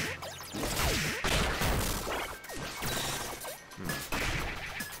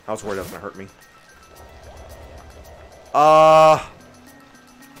 I was worried that was gonna hurt me.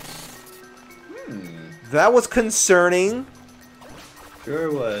 That was concerning.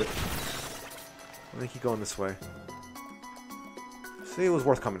 Sure was. Let me keep going this way. See, it was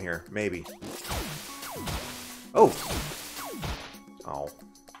worth coming here. Maybe. Oh. Oh.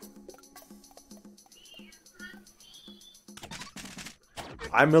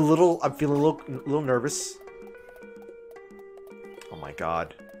 I'm feeling a little nervous. Oh my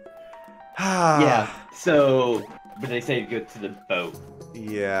god. Yeah, so, but they say go to the boat.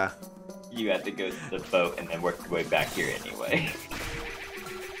 Yeah. You have to go to the boat and then work your way back here anyway.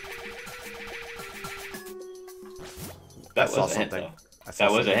 That I saw was a hint, something. though.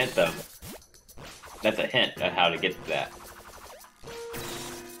 That was a hint, though. That's a hint on how to get to that.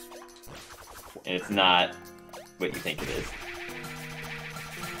 And it's not what you think it is.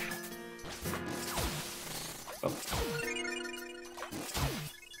 Oh.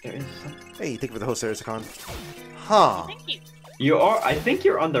 There is something. Hey, thank you for the host, Ericon. Huh. Thank you. You are, I think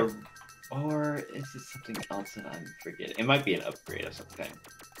you're on the, or is it something else that I'm forgetting? It might be an upgrade of something.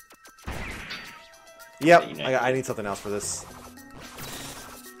 Yep, You know. I need something else for this.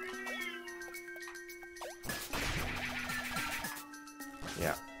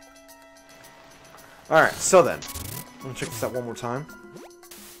 Yeah. Alright, so then. I'm gonna check this out one more time.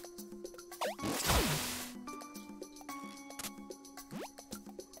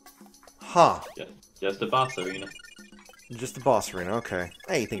 Huh. Just the boss arena. Just the boss arena, okay.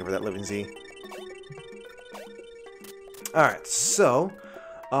 Hey, thank you for that, Living Z. Alright, so...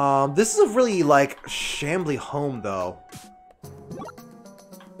 this is a really, like, shambly home, though.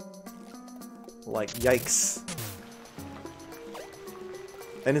 Like, yikes.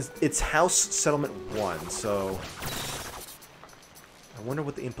 And it's House Settlement 1, so... I wonder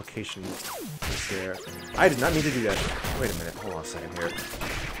what the implication is there. I did not need to do that. Wait a minute, hold on a second here.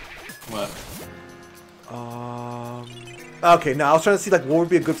 What? Okay, no, I was trying to see, like, what would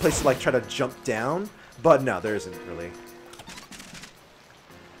be a good place to, like, try to jump down, but no, there isn't really.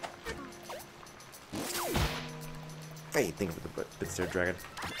 Hey, think of the bits there, dragon.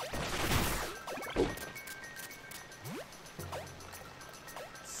 Oh.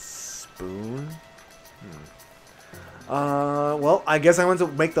 Spoon? Well, I guess I want to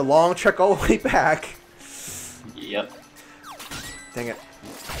make the long trek all the way back. Yep. Dang it.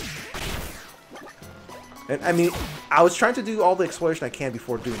 And, I mean, I was trying to do all the exploration I can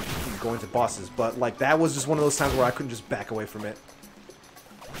before going to bosses, but, like, that was just one of those times where I couldn't just back away from it.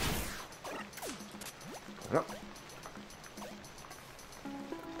 No.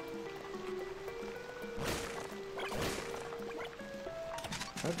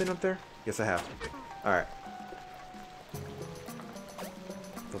 Have I been up there? Yes, I have. Alright.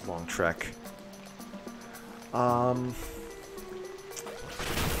 The long trek.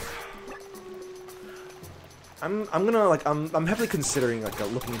 I'm gonna, like, I'm heavily considering, like,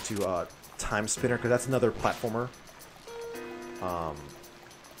 looking into Time Spinner, because that's another platformer.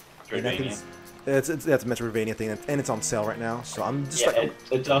 And I can, that's a Metroidvania thing, and it's on sale right now. So I'm just like,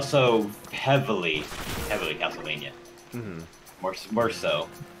 it's also heavily Castlevania. Mm-hmm. More so.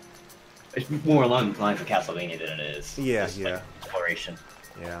 It's more along the lines of Castlevania than it is. Yeah, just, yeah. like, exploration.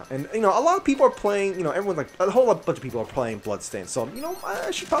 Yeah, and you know, a lot of people are playing. You know, everyone, like, a whole bunch of people are playing Bloodstained. So you know, I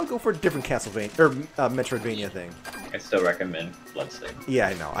should probably go for a different Castlevania or Metroidvania thing. I still recommend Bloodstained. Yeah,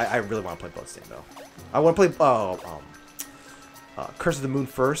 I know. I really want to play Bloodstained though. I want to play Curse of the Moon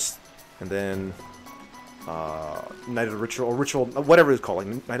first, and then Night of the Ritual or Ritual, whatever it's called,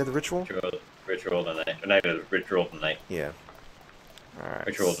 like Night of the Ritual. Ritual of the Night. Night of the Ritual of the Night. Yeah. All right.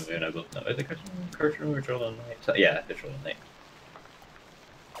 Ritual of the Moon. I believe. No, is it Ritual of the Night? So, yeah, Ritual of the Night.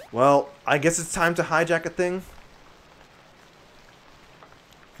 Well, I guess it's time to hijack a thing.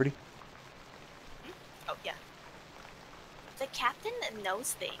 Pretty? Oh, yeah. captain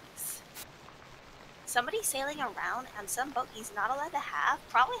knows things. Somebody sailing around on some boat he's not allowed to have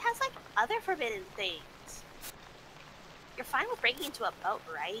probably has like other forbidden things. You're fine with breaking into a boat,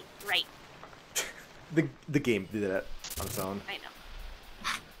 right? Right. The game did that on its own. I know.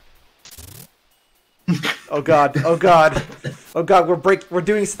 Oh god, oh god. Oh god, we're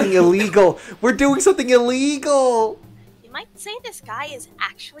doing something illegal. We're doing something illegal. You might say this guy is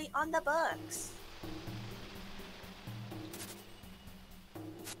actually on the books.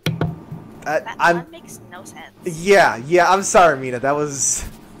 That one makes no sense. Yeah, I'm sorry, Mina. That was...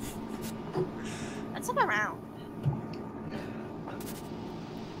 Let's look around.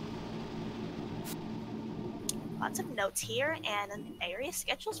 Lots of notes here and an area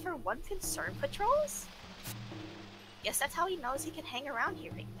schedules for one concern patrols? Guess that's how he knows he can hang around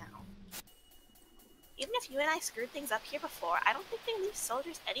here right now. Even if you and I screwed things up here before, I don't think they leave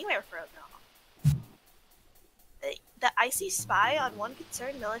soldiers anywhere for long. The icy spy on one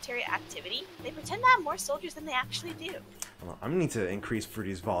concerned military activity, they pretend to have more soldiers than they actually do. I'm gonna need to increase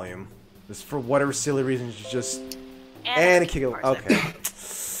Fruity's volume. Just for whatever silly reason, you just... And a kick it... Okay.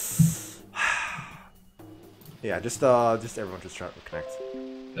 Yeah, just everyone just try to connect.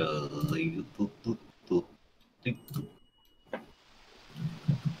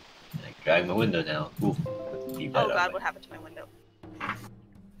 I drag my window now. Ooh, oh god, what happened to my window?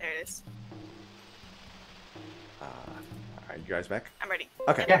 There it is. Alright, you guys back? I'm ready.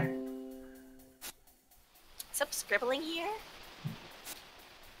 Okay. Yeah. Some scribbling here.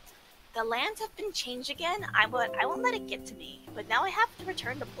 The lands have been changed again. I won't let it get to me, but now I have to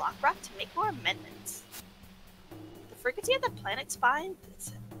return to Blockrock to make more amendments. The frequency of the planet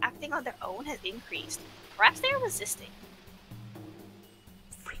spines acting on their own has increased. Perhaps they are resisting.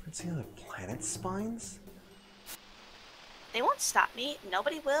 Frequency of the planet spines? They won't stop me.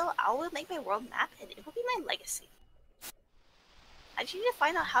 Nobody will. I will make my world map, and it will be my legacy. I just need to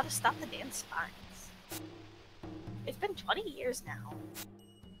find out how to stop the damn spines. It's been 20 years now.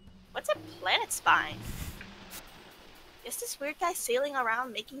 What's a planet spine? Is this weird guy sailing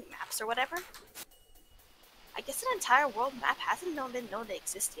around making maps or whatever? I guess an entire world map hasn't been known to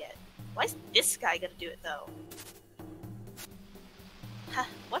exist yet. Why is this guy gonna do it though? Huh,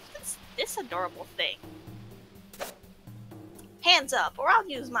 what's this adorable thing? Hands up, or I'll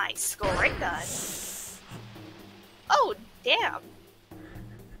use my scoring gun. Oh, damn.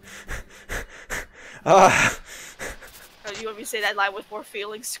 Oh, you want me to say that line with more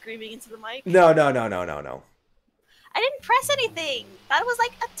feeling, screaming into the mic? No. I didn't press anything. That was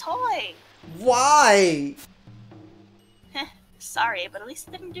like a toy. Why? Sorry, but at least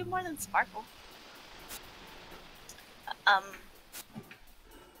it didn't do more than sparkle.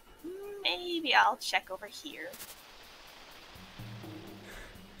 Maybe I'll check over here.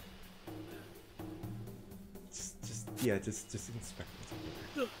 Just inspect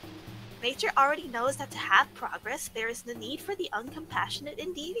it. Nature already knows that to have progress, there is the need for the uncompassionate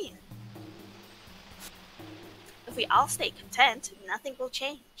and deviant. If we all stay content, nothing will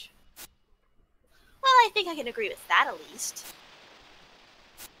change. Well, I think I can agree with that at least.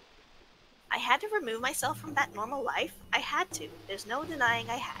 I had to remove myself from that normal life. I had to. There's no denying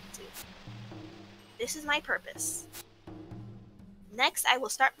I had to. This is my purpose. Next, I will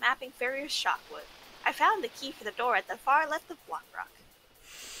start mapping Farrier's Shockwood. I found the key for the door at the far left of Blockrock.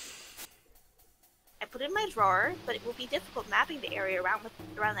 I put it in my drawer, but it will be difficult mapping the area around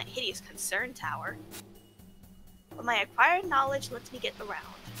that hideous concern tower. But my acquired knowledge lets me get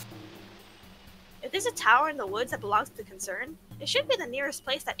around. If there's a tower in the woods that belongs to the concern, it should be the nearest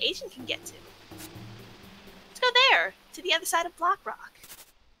place that Agent can get to. Let's go there, to the other side of Blockrock.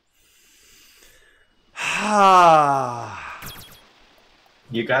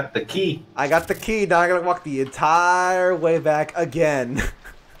 You got the key. I got the key. Now I gotta walk the entire way back again.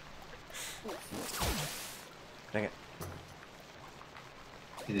 Dang it.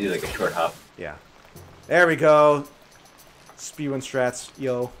 You do like a short hop. Yeah. There we go. Speedrun strats,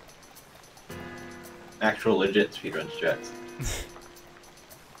 yo. Actual legit speedrun strats.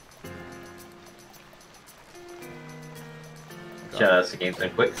 Shout out to Games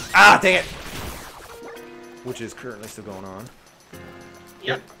Done Quick. Ah, dang it! Which is currently still going on.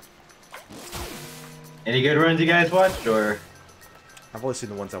 Yep. Any good runs you guys watched, or? I've only seen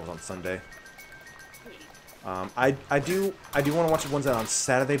the ones that was on Sunday. I do want to watch the ones that are on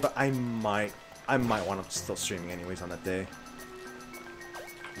Saturday, but I might want to still streaming anyways on that day.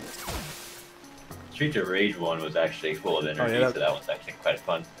 Streets of Rage one was actually full of energy, so that one's actually quite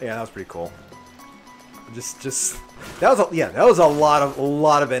fun. Yeah, that was pretty cool. Just that was a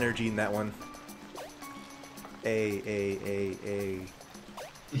lot of energy in that one.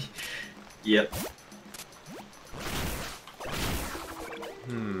 Yep.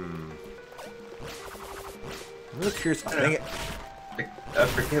 I'm really curious. Oh, dang it. I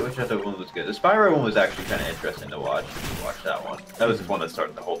forget which other one was good. The Spyro one was actually kind of interesting to watch. Watch that one. That was the one that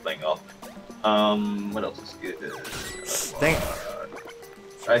started the whole thing off. What else is good? Dang it.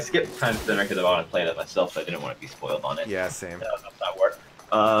 I skipped Time Spinner because I wanted to play it myself, so I didn't want to be spoiled on it. Yeah, same. That's not work.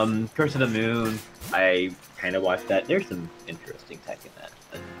 Curse of the Moon. I kind of watched that. There's some interesting tech in that.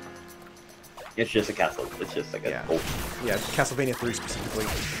 It's just a castle. It's just like a yeah, Castlevania 3 specifically.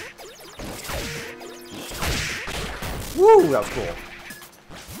 Woo, that was cool.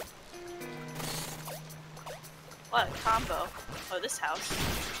 What a combo. Oh, this house.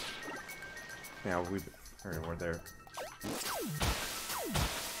 Yeah, we're there.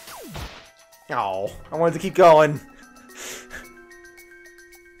 Oh, I wanted to keep going.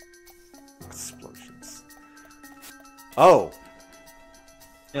 Explosions. Oh.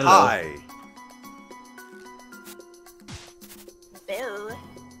 Hello. Hi. Bill.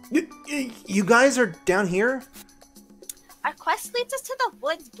 You guys are down here? Our quest leads us to the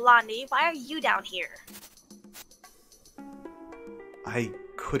woods, Blondie. Why are you down here? I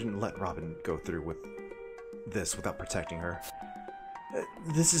couldn't let Robin go through with this without protecting her.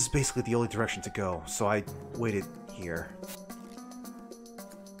 This is basically the only direction to go, so I waited here.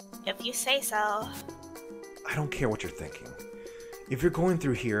 If you say so. I don't care what you're thinking. If you're going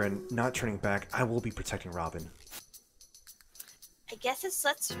through here and not turning back, I will be protecting Robin. I guess it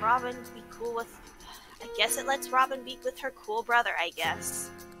lets Robin be cool with... I guess it lets Robin be with her cool brother, I guess.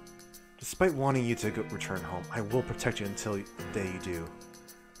 Despite wanting you to return home, I will protect you until the day you do.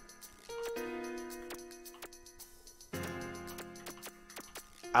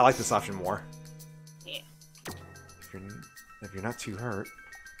 I like this option more. Yeah. If you're not too hurt.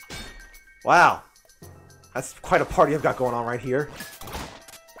 Wow! That's quite a party I've got going on right here.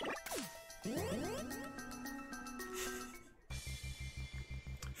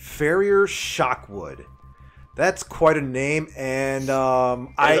 Farrier Shockwood. That's quite a name, and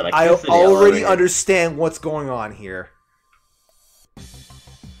I already understand what's going on here.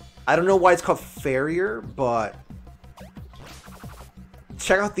 I don't know why it's called Farrier, but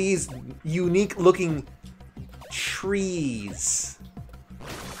check out these unique-looking trees.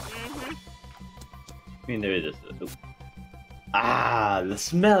 I mean, there is this. Ah, the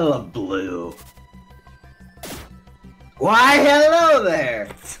smell of blue. Why, hello there!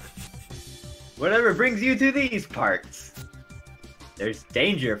 Whatever brings you to these parts. There's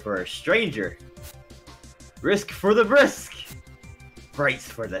danger for a stranger. Risk for the brisk. Frights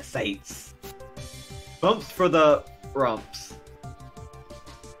for the sights. Bumps for the rumps.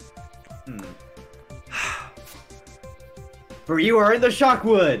 For you are in the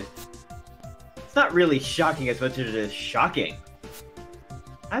Shockwood. It's not really shocking as much as it is shocking.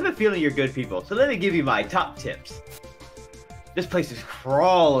 I have a feeling you're good people, so let me give you my top tips. This place is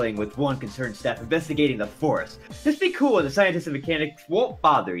crawling with one concerned staff investigating the forest. Just be cool and the scientists and mechanics won't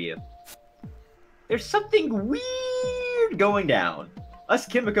bother you. There's something weird going down. Us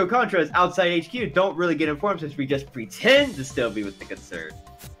Chemico Contras outside HQ don't really get informed since we just pretend to still be with the concern.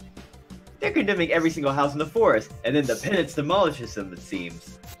 They're condemning every single house in the forest, and then the penance demolishes them, it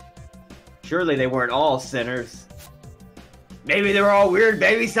seems. Surely they weren't all sinners. Maybe they were all weird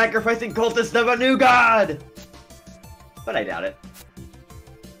baby sacrificing cultists of a new god! But I doubt it.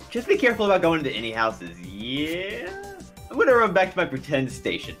 Just be careful about going into any houses, yeah? I'm gonna run back to my pretend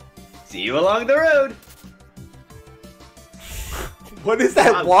station. See you along the road! What is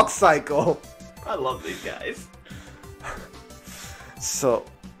that walk cycle? I love these guys. So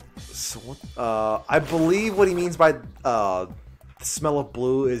what, I believe what he means by the smell of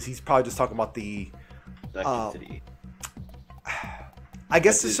blue is he's probably just talking about the I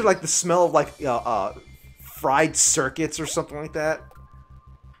guess it's sort of like the smell of like fried circuits or something like that.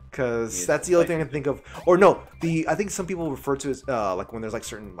 Because that's the only thing I can think of. Or no, I think some people refer to it as like when there's like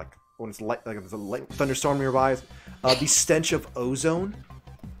certain like when it's like there's a light thunderstorm nearby, the stench of ozone,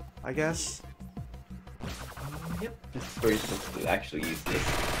 I guess. Yep. This is where you're supposed to actually use this.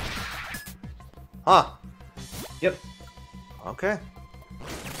 Huh. Yep. Okay.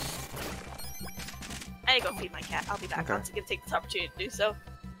 I need to go feed my cat. I'll be back. Okay. I'm gonna take this opportunity to do so.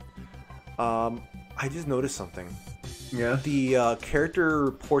 I just noticed something. Yeah. The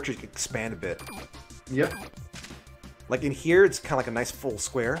character portrait expand a bit. Yep. Like in here, it's kind of like a nice full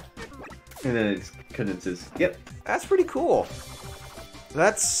square. And then it condenses. Yep. That's pretty cool.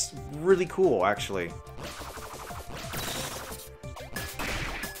 That's really cool, actually.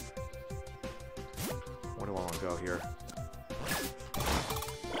 Where do I want to go here?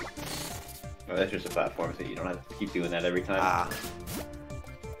 Oh, that's just a platform, so you don't have to keep doing that every time. Ah.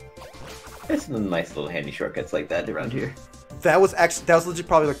 There's some nice little handy shortcuts like that around here. That was legit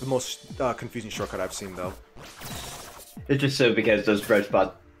probably like the most confusing shortcut I've seen though. It's just so because those red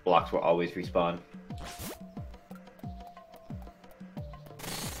spot blocks will always respawn.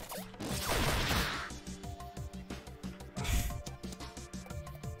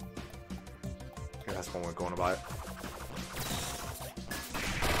 Okay, that's one way of going about it.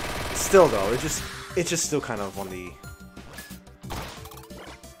 Still though, it's just still kind of on the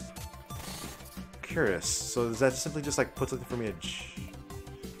curious. So is that simply just like put something for me to?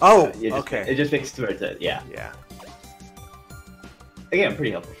 Oh, okay. It just makes towards it. Yeah. Yeah. Again,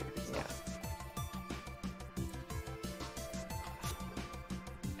 pretty helpful. Yeah.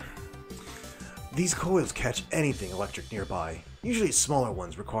 These coils catch anything electric nearby. Usually smaller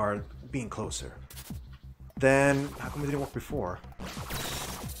ones require being closer. Then how come it didn't work before?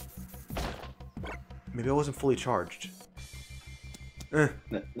 Maybe I wasn't fully charged.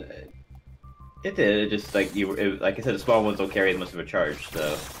 It did. It just like like I said, the small ones don't carry as much of a charge,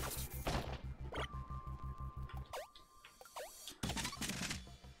 so.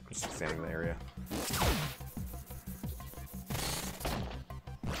 Just standing in the area.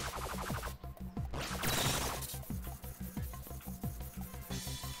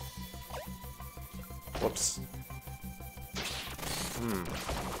 Whoops.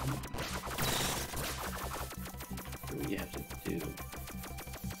 What do we have to do?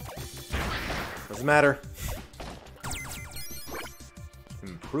 Doesn't matter.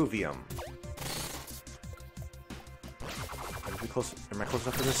 Improvium. Am I close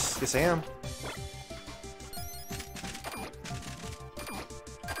enough for this? Yes, I am.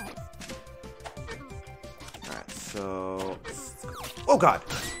 Alright, so... Oh god!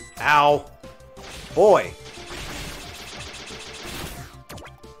 Ow! Boy!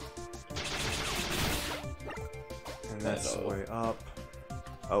 And that's the way up.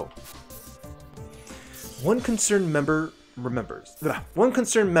 Oh. One concerned members remember.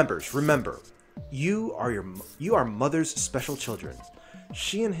 You are Mother's special children.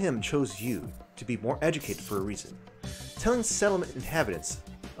 She and him chose you to be more educated for a reason. Telling settlement inhabitants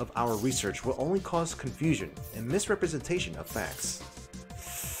of our research will only cause confusion and misrepresentation of facts.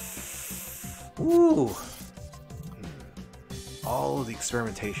 Ooh. All of the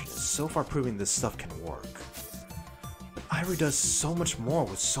experimentation is so far proving this stuff can work. But Ivory does so much more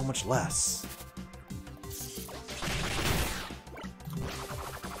with so much less.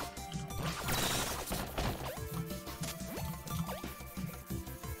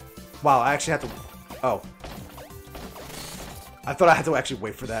 Wow, I actually have to... Oh. I thought I had to actually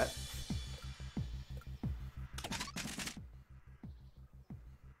wait for that.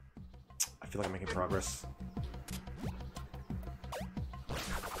 I feel like I'm making progress.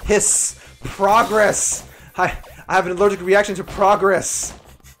 Hiss! Progress! I have an allergic reaction to progress!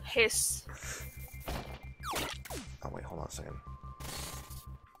 Hiss. Oh, wait, hold on a second.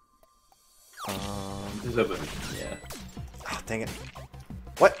 Yeah. Oh, dang it.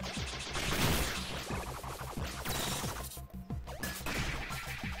 What?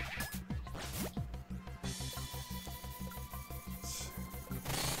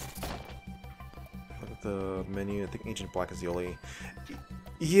 Look at the menu. I think Agent Black is the only...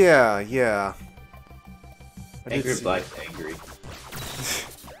 Yeah, yeah. Angry Black's angry.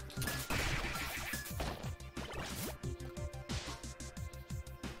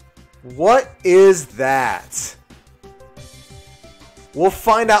 What is that? We'll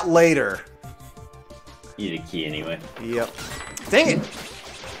find out later. You need a key anyway. Yep. Dang it!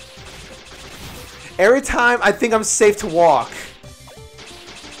 Every time I think I'm safe to walk.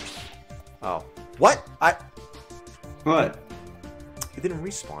 Oh. What? What? It didn't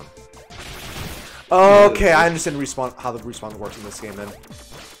respawn. Okay, I understand respawn, how the respawn works in this game then.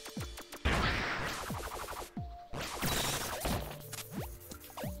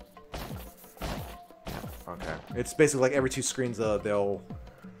 Okay. It's basically like every 2 screens they'll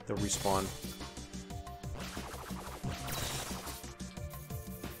respawn.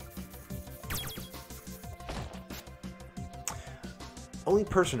 Only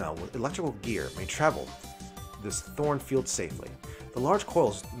personnel with electrical gear may travel this thorn field safely. The large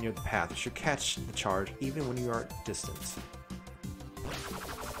coils near the path should catch the charge even when you are distant.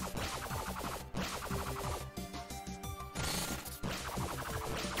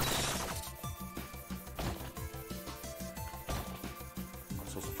 I'm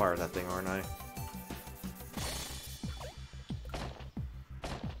supposed to fire that thing, aren't I?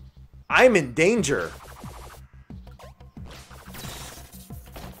 I'm in danger!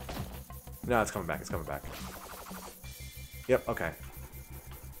 No, it's coming back, it's coming back. Yep, okay.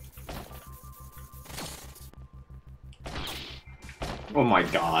 Oh my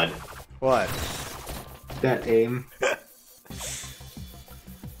god. What? That aim.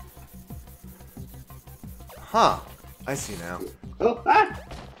 Huh. I see now. Oh, ah!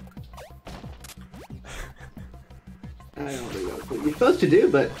 I don't know what you're supposed to do,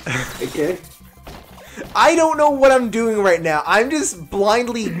 but okay. I don't know what I'm doing right now. I'm just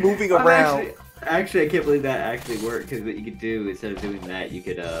blindly moving around. Actually, I can't believe that actually worked, because what you could do, instead of doing that, you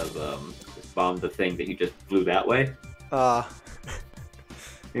could have just bomb the thing that you just flew that way.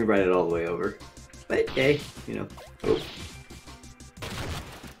 You ride it all the way over. But hey, you know. Oh.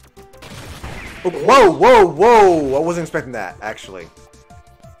 Oh, whoa, whoa, whoa! I wasn't expecting that, actually.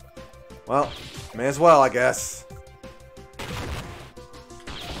 Well, may as well, I guess.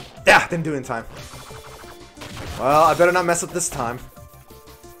 Yeah, didn't do it in time. Well, I better not mess up this time.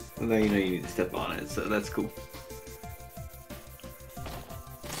 Well, now you know you need to step on it, so that's cool.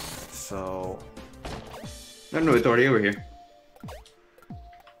 So... I don't know, it's already over here.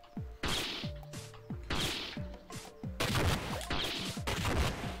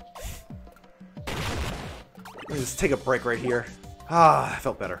 Let me just take a break right here. Ah, I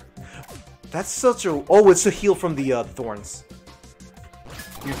felt better. That's such a... Oh, it's a heal from the thorns.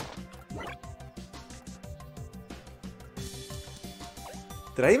 Yeah.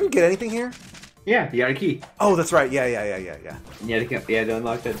 Did I even get anything here? Yeah, you got a key. Oh, that's right. Yeah. Yeah, to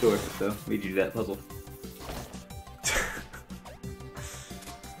unlock that door, so we do that puzzle.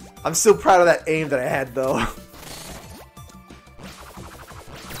 I'm still proud of that aim that I had, though. Oh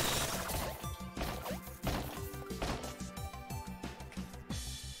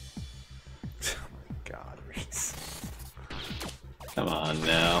my god, Reese. Come on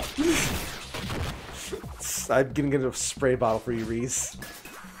now. I'm gonna get a spray bottle for you, Reese.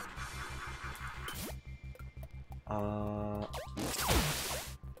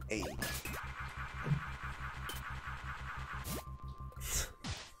 Hey.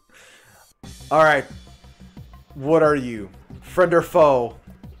 Alright. What are you? Friend or foe?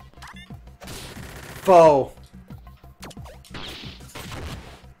 Foe.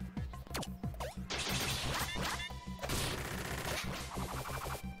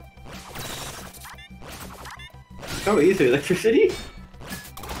 Oh, easy electricity?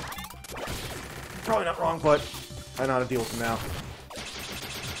 Probably not wrong, but I know how to deal with them now.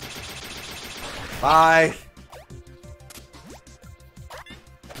 Bye!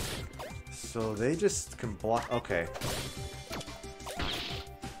 So they just can block... Okay.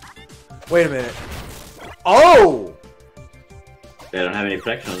 Wait a minute. Oh! They don't have any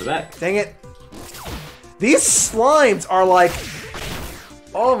protection on the back. Dang it. These slimes are like...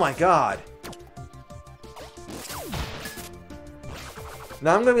 Oh my god.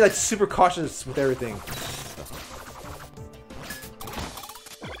 Now I'm gonna be like super cautious with everything.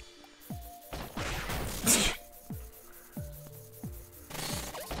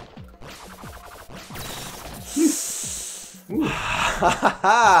 Ha ha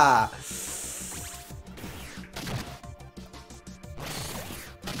ha!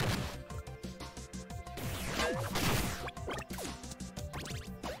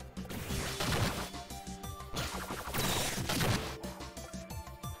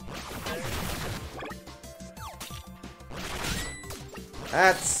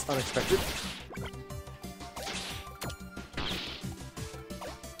 That's unexpected.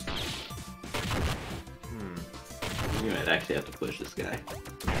 You might actually have to push this guy.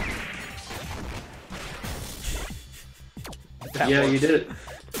 Yeah, you did it.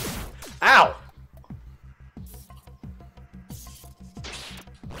 Ow!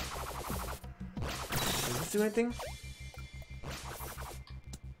 Does this do anything?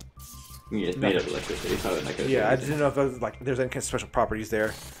 Yeah, it's made of electricity, probably not gonna do Yeah, I anything. didn't know if there's, like, there's any kind of special properties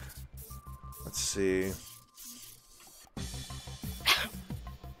there. Let's see.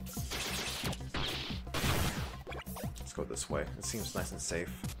 Let's go this way. It seems nice and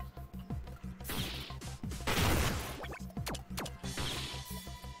safe.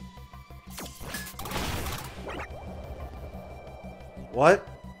 What?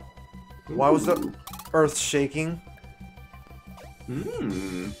 Why was the earth shaking?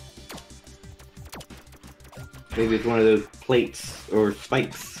 Maybe it's one of those plates, or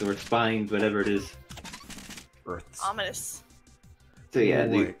spikes, or spines, whatever it is. Earth's. Ominous. So yeah, Oh,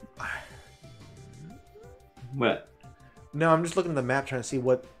 wait. what? No, I'm just looking at the map trying to see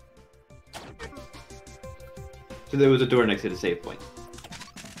what... So there was a door next to the save point.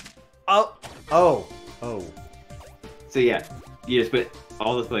 Oh! Oh! Oh. So yeah, you just went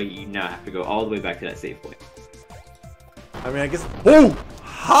all this way, you now have to go all the way back to that save point. I mean, I guess... Oh!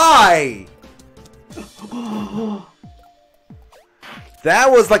 Hi!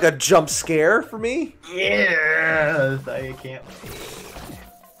 That was like a jump scare for me. Yes, I can't wait.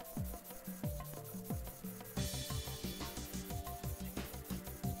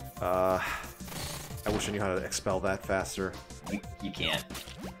 I wish I knew how to expel that faster. You can't.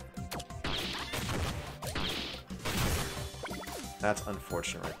 That's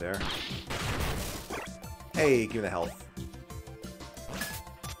unfortunate right there. Hey, give me the health.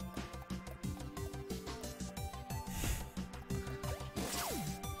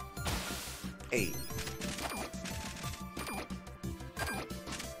 Hey.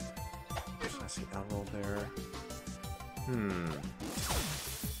 I see outroll there.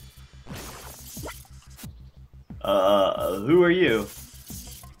 Who are you?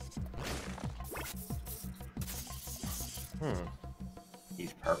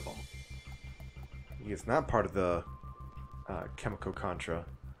 He's purple. He is not part of the chemical contra.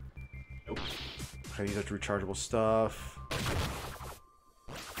 Nope. I need that rechargeable stuff.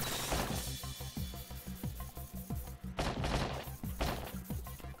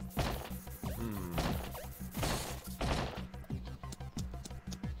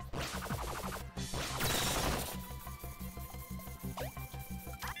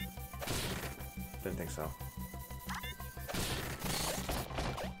 Didn't think so.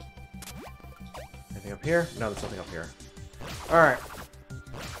 Anything up here? No, there's nothing up here. Alright.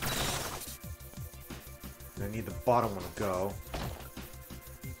 I need the bottom one to go.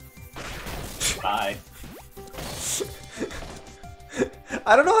 Bye.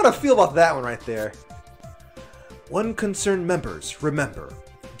 I don't know how to feel about that one right there. One concerned members, remember,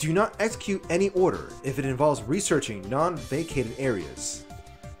 do not execute any order if it involves researching non-vacated areas.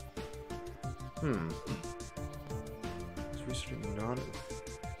 It's researching non...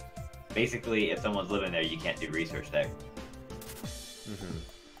 Basically, if someone's living there, you can't do research there.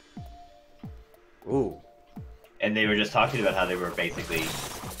 Ooh. And they were just talking about how they were basically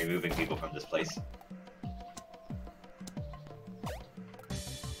removing people from this place.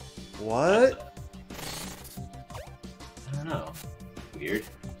 What? I don't know. Weird.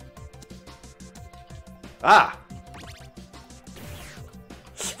 Ah!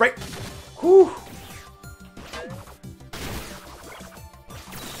 Right! Whew!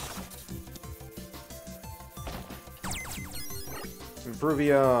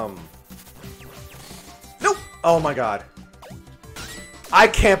 Improvium. Nope! Oh my god. I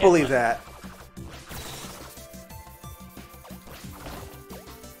can't believe that.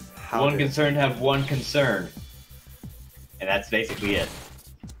 How One did- concerned have one concern. And that's basically it.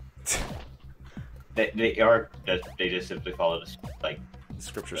 They just simply follow the, like,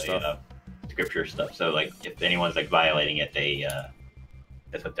 Scripture the, stuff. scripture stuff. So, like, if anyone's, like, violating it, they,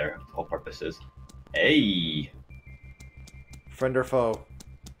 that's what their whole purpose is. Hey! Friend or foe?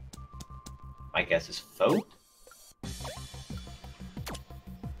 My guess is foe?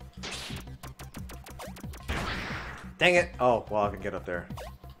 Dang it! Oh, well, I can get up there.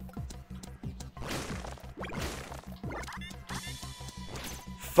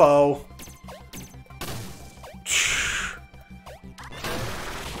 Foe.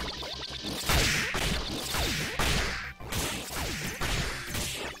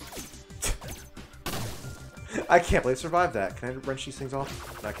 I can't believe I survived that. Can I wrench these things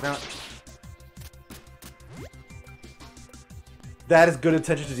off? No, I cannot. That is good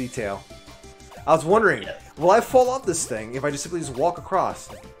attention to detail. I was wondering, Yes. will I fall off this thing if I just simply just walk across?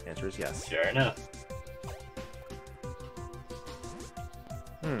 The answer is yes. Sure enough.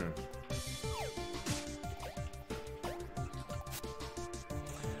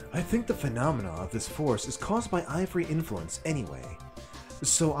 I think the phenomena of this force is caused by ivory influence anyway,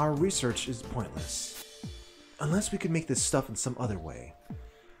 so our research is pointless. Unless we could make this stuff in some other way.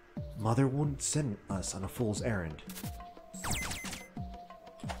 Mother wouldn't send us on a fool's errand.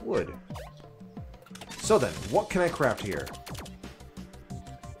 Wood. So then, what can I craft here?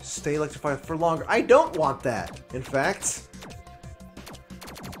 Stay electrified for longer. I don't want that! In fact...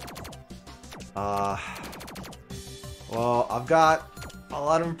 well, I've got a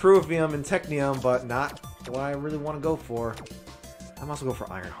lot of Improvium and Technium, but not what I really want to go for. I'm also go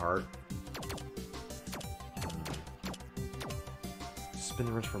for Iron Heart. Spin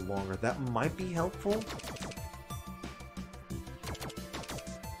the wrench for longer. That might be helpful.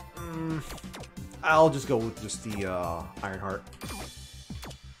 I'll just go with just the Iron Heart.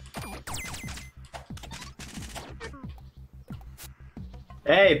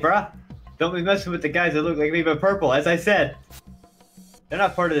 Hey, bruh! Don't be messing with the guys that look like me but purple, as I said! They're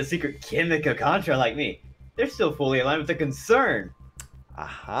not part of the secret chemical contra like me. They're still fully aligned with the concern.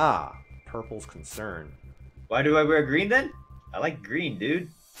 Aha! Purple's concern. Why do I wear green then? I like green, dude.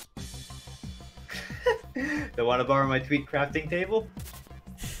 Don't want to borrow my tweet crafting table?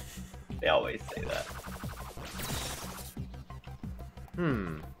 They always say that.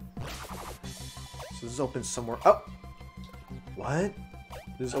 So this opens somewhere. Oh! What?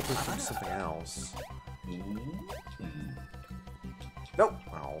 This is open for something else. Mm-hmm. Nope.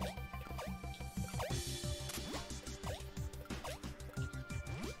 Ow.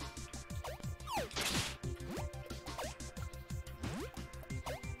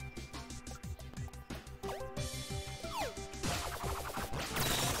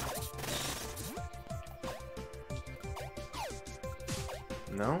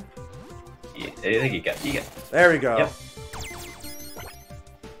 No? Yeah, I think you got There we go. Yep.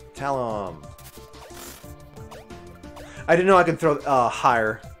 Tell him. I didn't know I could throw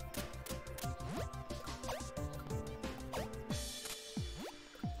higher.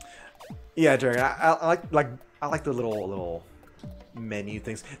 Yeah, Jerry. I like the little menu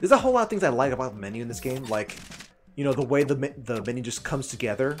things. There's a whole lot of things I like about the menu in this game, like, you know, the way the menu just comes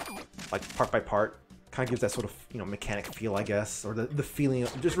together, like part by part, kind of gives that sort of, you know, mechanic feel, I guess, or the feeling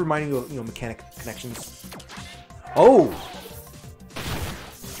of just reminding you of, you know, mechanic connections. Oh,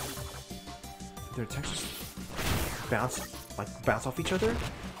 their textures bounce off each other.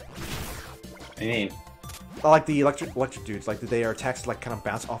 I mean, I like the electric dudes, like they are attacks like kind of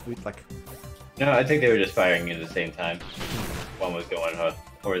bounce off of like. no, I think they were just firing at the same time. One was going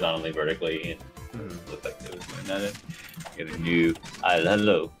horizontally, vertically, and it looked like it was doing that. We have a new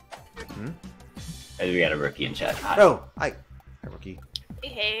hello. And we got a rookie in chat. Hi. Oh, hi, rookie.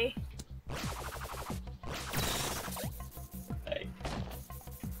 Hey. Hey.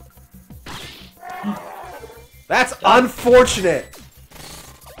 That's unfortunate.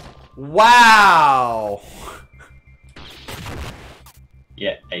 Wow.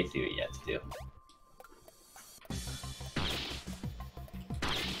 Yeah, I see what you have to do.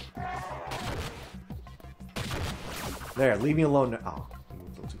 There, leave me alone now. Oh, you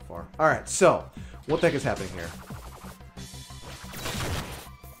moved a little too far. Alright, so, what the heck is happening here?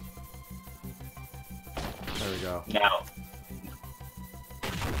 There we go. Now.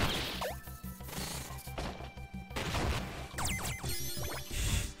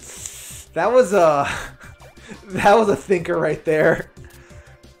 That was a... that was a thinker right there.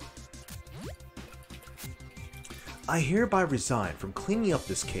 I hereby resign from cleaning up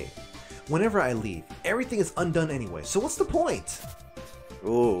this cave. Whenever I leave, everything is undone anyway, so what's the point?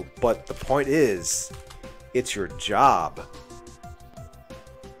 Ooh, but the point is, it's your job.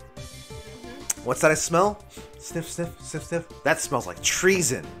 What's that I smell? Sniff, sniff, sniff, sniff. That smells like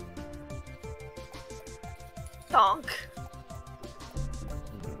treason. Donk.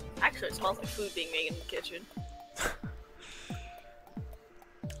 Actually, it smells like food being made in the kitchen.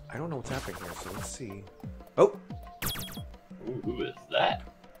 I don't know what's happening here, so let's see. Oh! Ooh, who is that?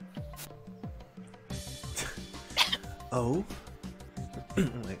 Oh?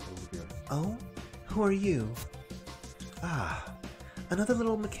 Oh? Who are you? Ah, another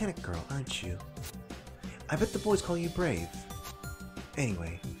little mechanic girl, aren't you? I bet the boys call you brave.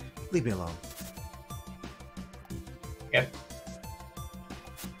 Anyway, leave me alone. Yep.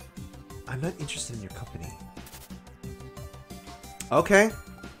 I'm not interested in your company. Okay.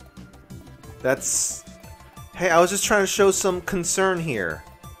 That's... Hey, I was just trying to show some concern here.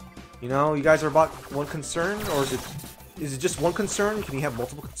 You know, you guys are about one concern, or is it just one concern? Can you have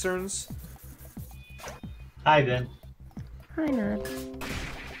multiple concerns? Hi, Ben. Hi, Ned.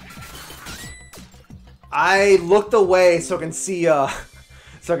 I looked away so I can see, so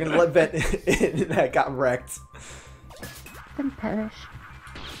I can let Ben in that got wrecked. Then perish.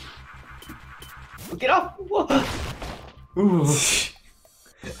 Get off! Ooh.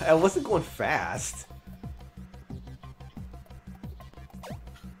 I wasn't going fast.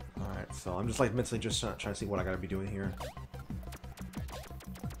 Alright, so I'm just like mentally just trying to see what I gotta be doing here.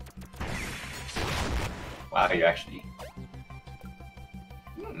 Wow, you actually...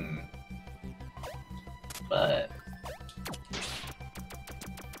 But...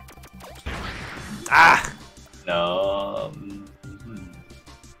 Ah! No... I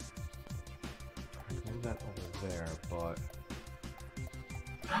can move that over there, but...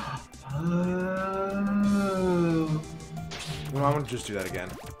 Oh. No, I'm gonna just do that again.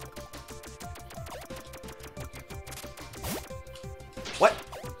 What?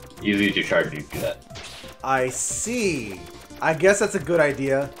 You lose your charge when you do that. I see. I guess that's a good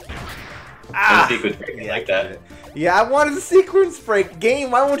idea. Ah! Sequence breaking like that. Yeah, I wanted a sequence break.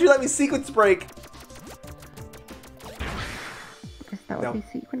 Game, why won't you let me sequence break? Guess that would be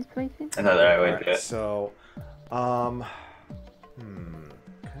sequence breaking. I know the right way to do it. So, kind of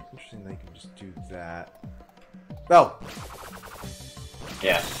interesting that you can just do that. Oh!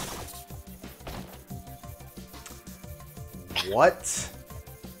 Yeah. What?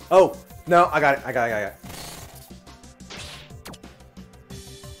 Oh! No, I got it. I got it.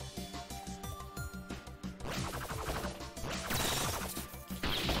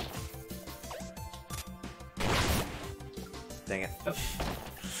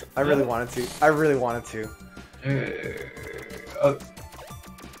 I really wanted to. I really wanted to. Oh.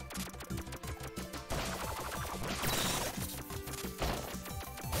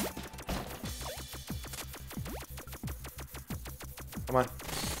 Come on.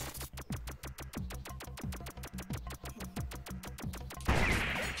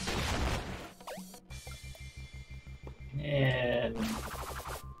 And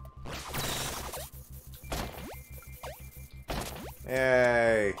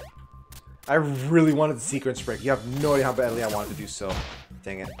Hey. I really wanted the sequence break. You have no idea how badly I wanted to do so.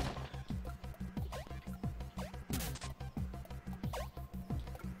 Dang it.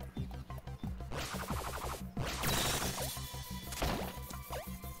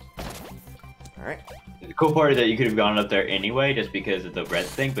 Alright. the cool part is that you could have gone up there anyway, just because of the red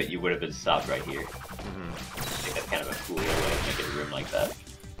thing, but you would have been stopped right here. I think that's kind of a cool way to make it a room like that.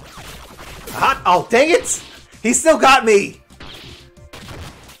 Hot! Oh, dang it! He still got me!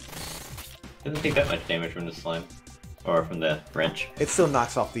 Doesn't take that much damage from the slime. Or from the wrench. It still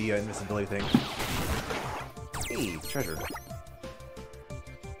knocks off the invisibility thing. Hey, treasure.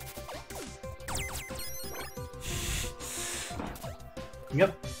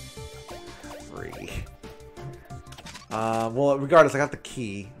 Yep. Free. Well, regardless, I got the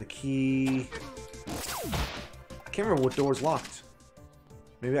key. The key... I can't remember what door's locked.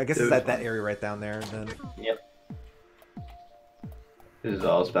 Maybe, I guess it's that area right down there, and then... Yep. This is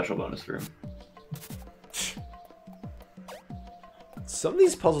all special bonus room. Some of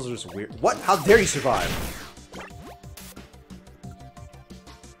these puzzles are just weird. What? How dare you survive?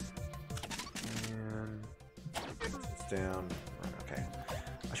 And... It's down. Okay.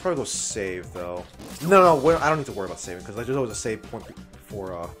 I should probably go save, though. No, I don't need to worry about saving, because there's always a save point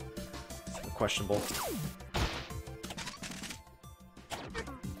before, something questionable.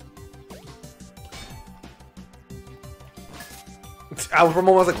 I for a moment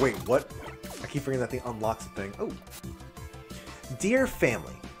I was like, wait, what? I keep forgetting that thing unlocks the thing. Oh. Dear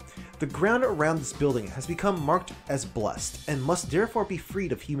family, the ground around this building has become marked as blessed and must therefore be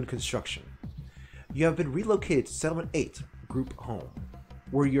freed of human construction. You have been relocated to Settlement 8, Group Home,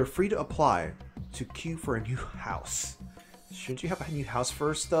 where you're free to apply to queue for a new house. Shouldn't you have a new house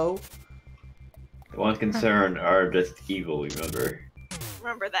first, though? The ones concerned are just evil, remember?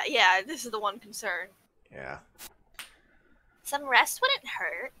 Remember that. Yeah, this is the one concern. Yeah. Some rest wouldn't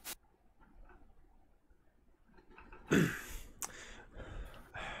hurt.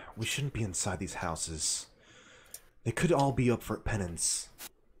 We shouldn't be inside these houses. They could all be up for penance.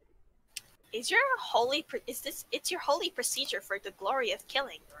 It's your holy procedure for the glory of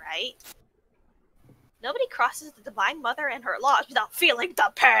killing, right? Nobody crosses the Divine Mother and her laws without feeling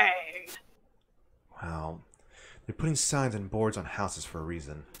the pain. Wow. They're putting signs and boards on houses for a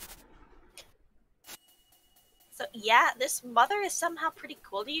reason. So yeah, this mother is somehow pretty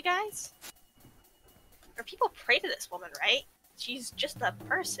cool to you guys? Or people pray to this woman, right? She's just a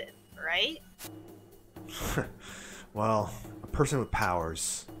person, right? Well, a person with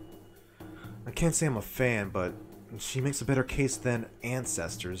powers. I can't say I'm a fan, but she makes a better case than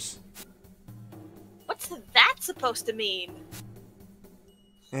ancestors. What's that supposed to mean?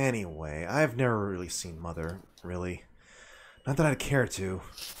 Anyway, I've never really seen Mother, really. Not that I'd care to.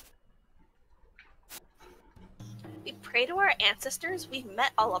 We pray to our ancestors, we've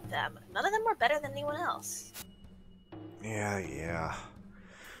met all of them. None of them were better than anyone else. Yeah.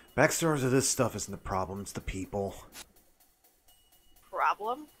 Backstories of this stuff isn't the problem, it's the people.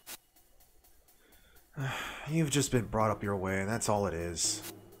 Problem? You've just been brought up your way, and that's all it is.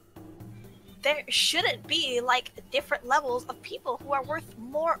 There shouldn't be, like, different levels of people who are worth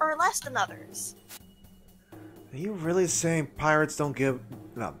more or less than others. Are you really saying pirates don't give...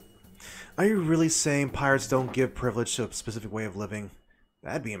 No. Are you really saying pirates don't give privilege to a specific way of living?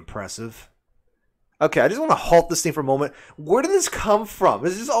 That'd be impressive. Okay, I just want to halt this thing for a moment. Where did this come from?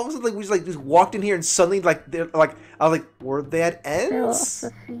 Is this almost like we just walked in here and suddenly I was like, were they at ends?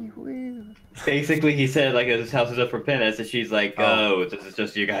 Philosophy, woo. Basically, he said, like, this house is up for penance, and she's like, oh, this is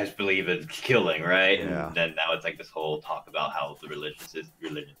just you guys believe in killing, right? Yeah. And then now it's like this whole talk about how the religion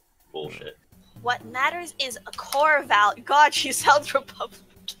bullshit. What matters is a core value. God, she sounds Republican.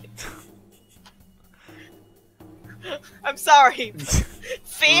 I'm sorry.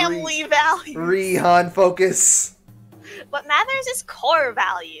 Family values. Rihan, focus. What matters is core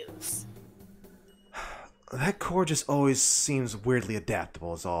values. That core just always seems weirdly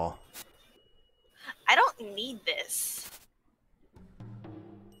adaptable is all. I don't need this.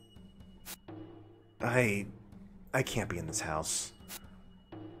 I can't be in this house.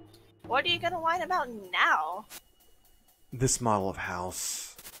 What are you gonna whine about now? This model of house.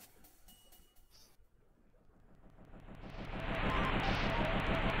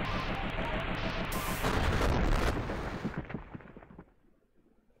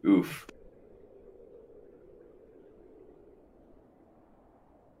 roof.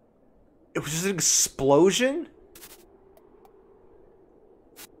 It was just an explosion?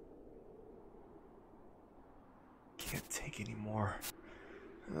 Can't take anymore.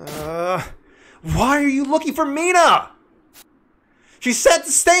 Why are you looking for Mina? She said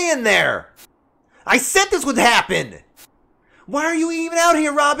to stay in there. I said this would happen. Why are you even out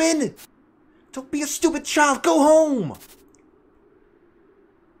here, Robin? Don't be a stupid child. Go home.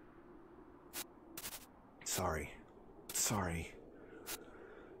 Sorry. Sorry.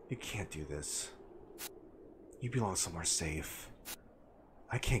 You can't do this. You belong somewhere safe.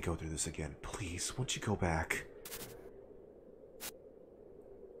 I can't go through this again. Please, won't you go back?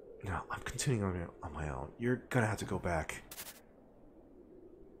 No, I'm continuing on my own. You're gonna have to go back.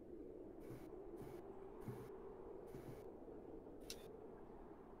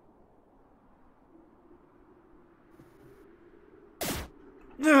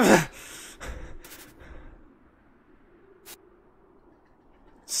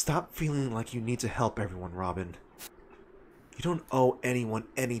 Stop feeling like you need to help everyone, Robin. You don't owe anyone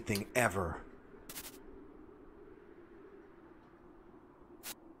anything ever.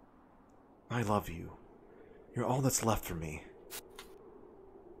 I love you. You're all that's left for me.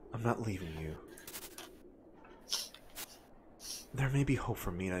 I'm not leaving you. There may be hope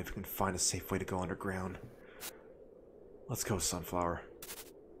for me, and if we can find a safe way to go underground. Let's go, Sunflower.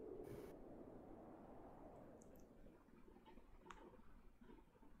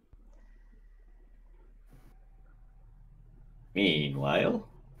 Meanwhile,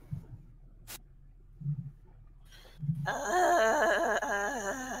 I'm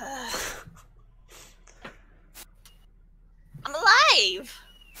alive!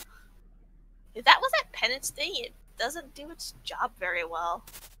 If that was that penance thing, it doesn't do its job very well.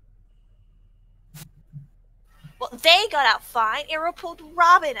 Well, they got out fine. Arrow pulled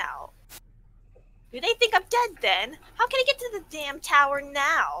Robin out. Do they think I'm dead then? How can I get to the damn tower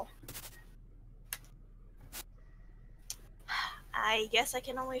now? I guess I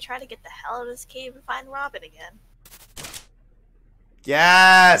can only try to get the hell out of this cave and find Robin again.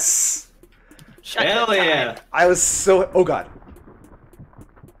 Yes! hell yeah! I was so... Oh, God.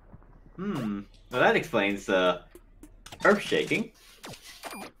 Well, that explains earth shaking.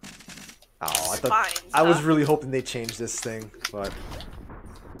 Oh, Spines, I was huh? really hoping they changed this thing, but...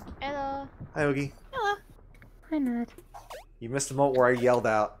 Hello. Hi, Oogie. Hello. Hi, Ned. You missed the moment where I yelled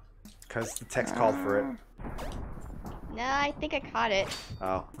out, because the text called for it. No, I think I caught it.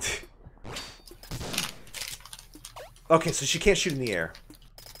 Oh. Okay, so she can't shoot in the air.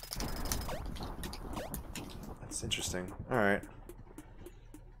 That's interesting. Alright.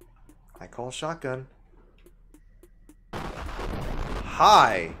 I call shotgun.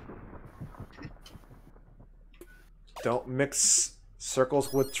 Hi! Don't mix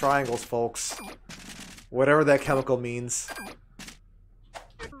circles with triangles, folks. Whatever that chemical means.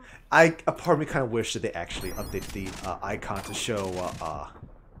 A part of me kind of wish that they actually update the icon to show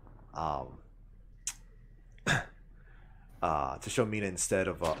to show Mina instead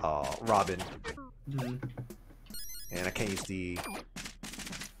of Robin. And I can't use the...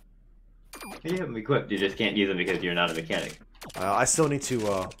 You have them equipped, you just can't use them because you're not a mechanic. I still need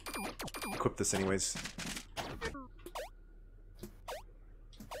to equip this anyways.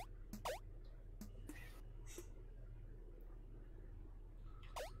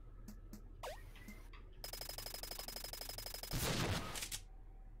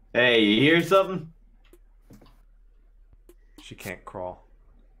 Hey, you hear something? She can't crawl.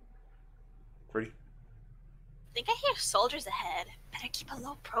 Pretty. Think I hear soldiers ahead. Better keep a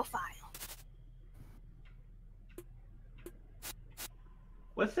low profile.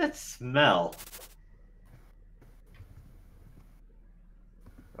 What's that smell?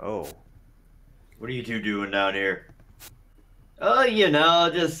 Oh. What are you two doing down here? Oh, you know,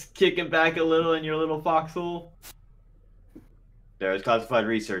 just kicking back a little in your little foxhole. There's classified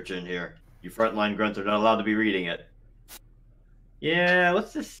research in here. You frontline grunts are not allowed to be reading it. Yeah,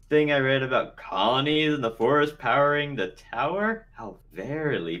 what's this thing I read about colonies in the forest powering the tower? How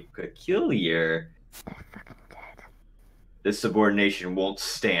very peculiar. They're fucking dead. This subordination won't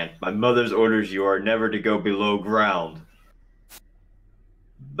stand. My mother's orders you are never to go below ground.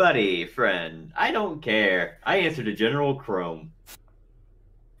 Buddy, friend, I don't care. I answer to General Chrome.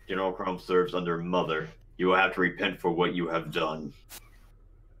 General Chrome serves under Mother. You will have to repent for what you have done.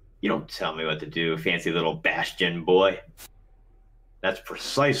 You don't tell me what to do, fancy little Bastion boy. That's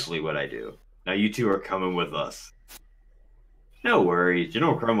precisely what I do. Now you two are coming with us. No worries,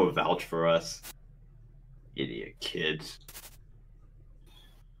 General Chrome will vouch for us. Idiot kids.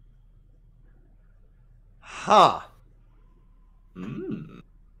 Huh.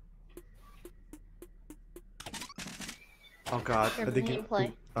 Oh god. Here, I think you you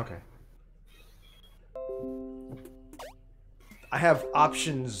play. Okay. I have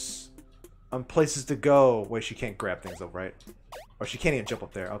options on places to go. Wait, she can't grab things up, right? Or she can't even jump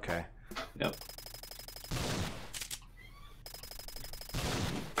up there. Okay. Nope.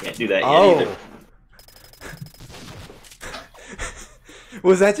 Can't do that yet Oh. either.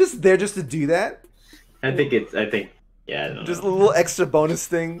 Was that just there just to do that? I think, yeah, I don't Just a know. little extra bonus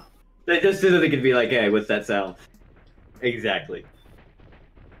thing? They just so they could be like, hey, what's that sound? Exactly.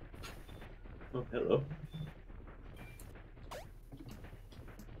 Oh, hello.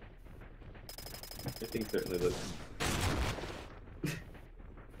 That thing certainly looks...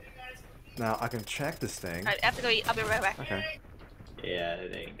 Now I can check this thing. I have to go eat. I'll be right back. Okay. Yeah,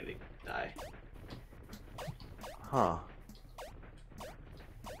 it ain't gonna die. Huh.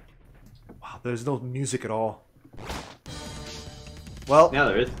 Wow, there's no music at all. Well, Now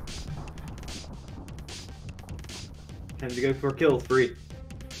there is. Time to go for kill free.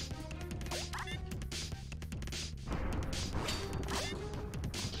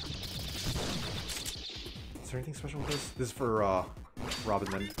 is there anything special with this? This is for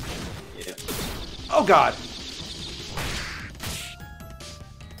Robin then. Yeah. Oh god!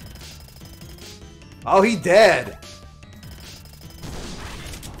 Oh, he dead!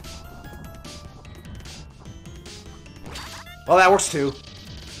 Well, that works too.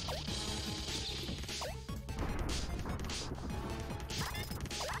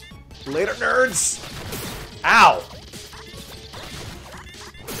 Later, nerds! Ow!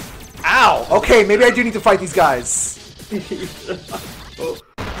 Ow! Okay, maybe I do need to fight these guys. Oh,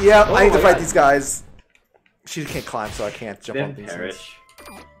 Yeah, Oh I need to my fight God. these guys. She can't climb, so I can't jump on then these perish.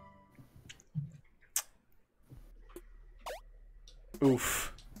 things.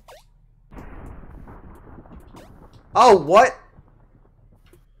 Oof. Oh, what?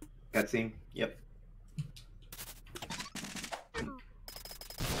 Cutscene. Yep.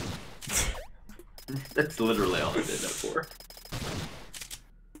 That's literally all I did that for.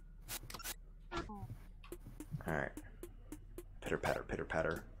 Alright. Pitter patter, pitter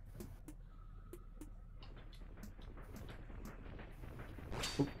patter.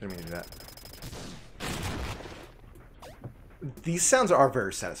 Oop, didn't mean to do that. These sounds are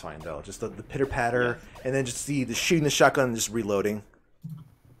very satisfying, though. Just the pitter patter, and then just the shooting the shotgun and just reloading.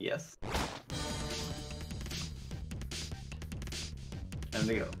 Yes. Time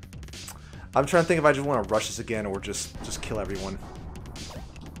to go. I'm trying to think if I just want to rush this again or just kill everyone.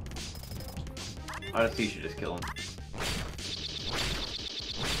 Honestly, you should just kill him.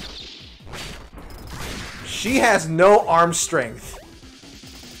 She has no arm strength.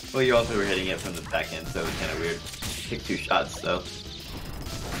 Well, you also were hitting it from the back end, so it's kind of weird. Take 2 shots, though.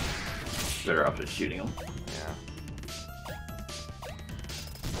 Better off just shooting him. Yeah.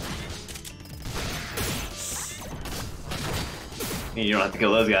 I mean, you don't have to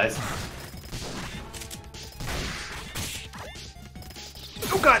kill those guys.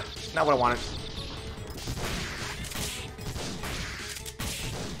 Oh god! Not what I wanted.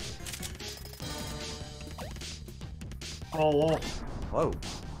 Oh, Whoa.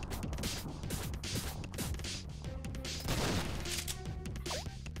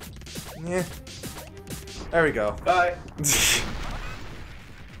 Yeah. There we go. bye.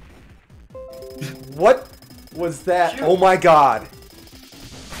 What was that? Oh my god.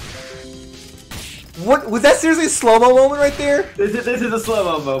 What was that? Seriously a slow-mo moment right there? This is a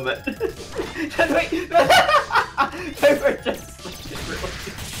slow-mo moment. Wait. They were just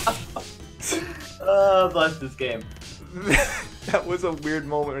oh, bless this game. That was a weird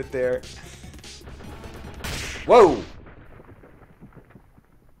moment right there. Whoa.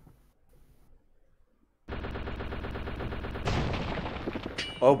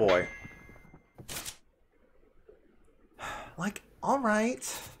 Oh boy. Like,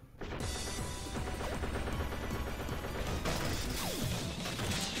 alright.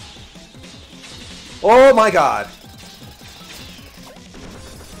 Oh my god.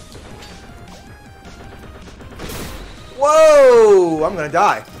 Whoa! I'm gonna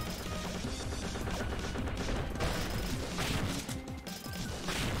die.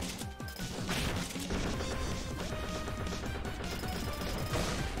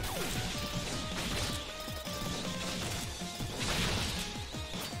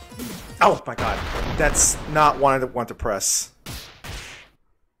 Oh my god. That's not what I want to press.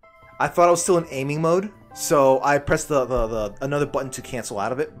 I thought I was still in aiming mode, so I pressed the another button to cancel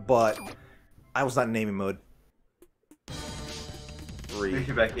out of it, but I was not in aiming mode. 3.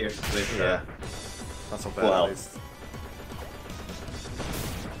 You're back here with Yeah. Not so bad, well. at least.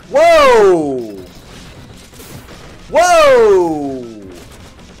 Whoa! Whoa!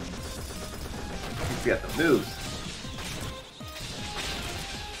 He's got the moves.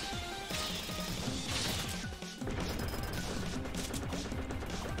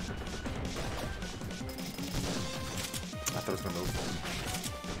 thought it was gonna move.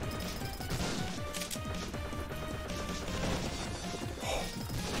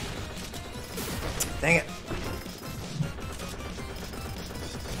 Dang it.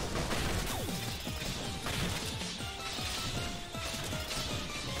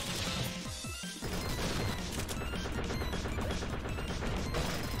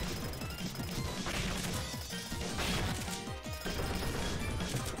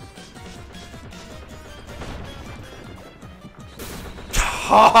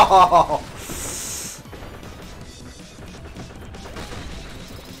 Oh!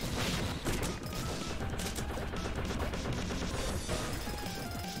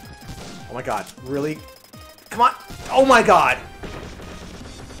 Oh my god, really? Come on! Oh my god!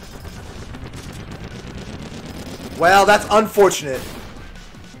 Well, that's unfortunate.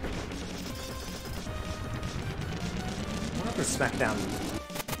 What happened to Smackdown?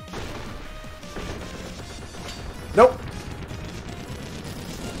 Nope!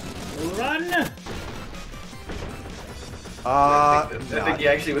 Run! I think he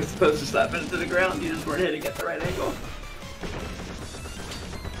actually was supposed to slap it into the ground. You just weren't hitting at the right angle.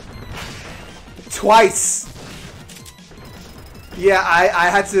 Twice! Yeah, I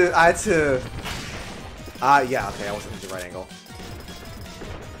had to, yeah, okay, I wasn't in the right angle.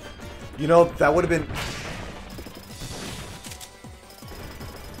 You know, that would have been...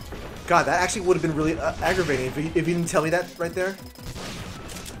 God, that actually would have been really aggravating if you didn't tell me that right there.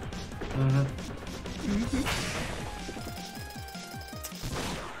 Mm-hmm.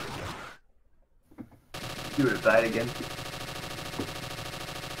 You would have died again.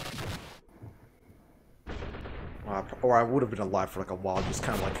 Or I would have been alive for like a while, just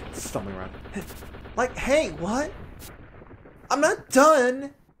kind of like stumbling around. Like, hey, what? I'm not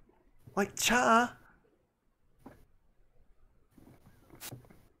done! Like, cha.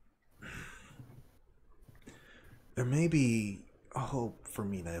 There may be a hope for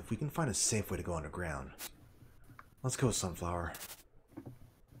Mina if we can find a safe way to go underground. Let's go, Sunflower.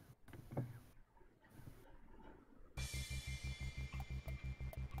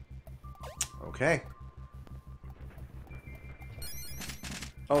 Okay.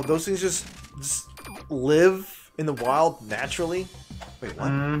 Oh, those things just live in the wild naturally? Wait, what?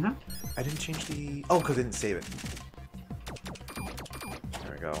 Mm-hmm. I didn't change the... Oh, because I didn't save it.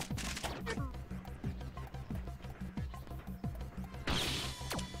 There we go.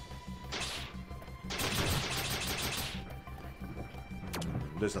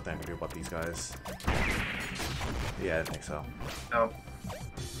 There's nothing I can do about these guys. Yeah, I didn't think so. No.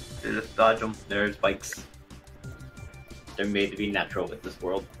 You just dodge them. There's spikes. They're made to be natural with this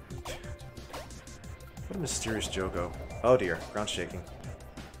world. What a mysterious Jogo. Oh dear, ground shaking.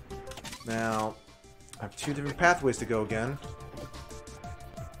 Now, I have two different pathways to go again.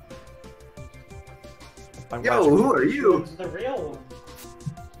 Yo, who are you? Who's the real one?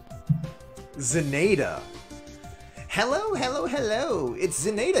 Zenaida. Hello, hello, hello. It's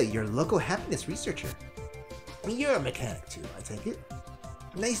Zenaida, your local happiness researcher. You're a mechanic too, I take it.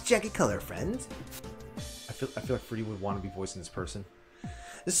 Nice jacket color, friend. I feel like Fruity would want to be voicing this person.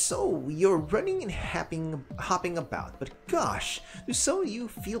 So, you're running and hopping about, but gosh, do some of you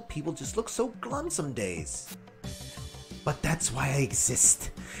feel people just look so glum some days? But that's why I exist.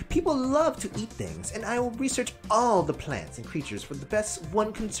 People love to eat things, and I will research all the plants and creatures for the best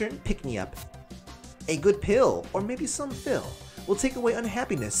one concern pick-me-up. A good pill, or maybe some fill, will take away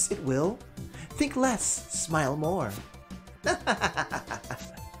unhappiness, it will. Think less, smile more.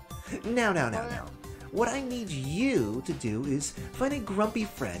 Now. What I need you to do is find a grumpy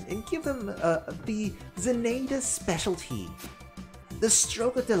friend and give them the Zenaida specialty. The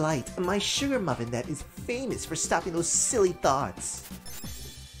Stroke of Delight, my sugar muffin that is famous for stopping those silly thoughts.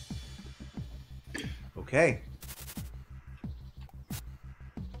 Okay.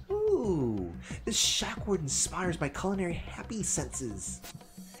 Ooh, this shock word inspires my culinary happy senses.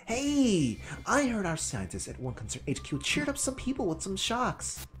 Hey, I heard our scientists at One Concern HQ cheered up some people with some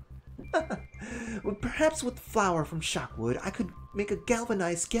shocks. Well, perhaps with flour from shockwood, I could make a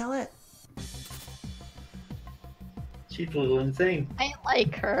galvanized galette. She's a little insane. I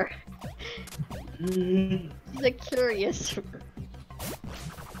like her. She's a curious.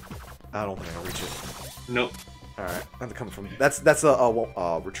 I don't think I'll reach it. Nope. Alright, I have to come from... That's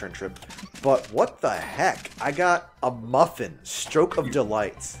a return trip. But what the heck? I got a muffin. Stroke of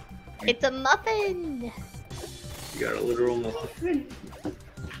Delight. It's a muffin! You got a literal muffin.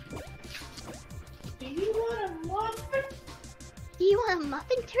 Do you want a muffin? Do you want a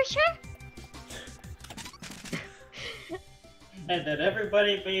muffin, Trisha? And then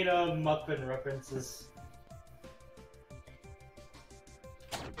everybody made muffin references.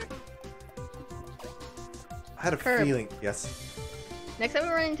 I had a Curb. feeling. Yes. Next time we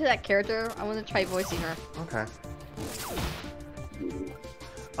run into that character, I want to try voicing her. Okay.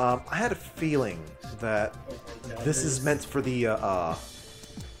 I had a feeling that this is meant for the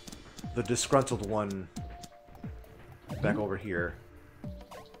disgruntled one back over here.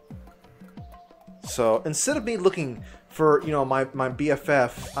 So instead of me looking for, you know, my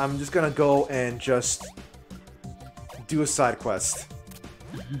BFF, I'm just gonna go and just do a side quest.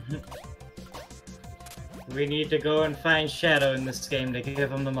 We need to go and find Shadow in this game to give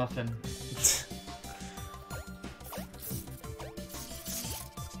him the muffin.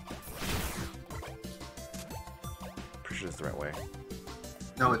 Pretty sure that's the right way.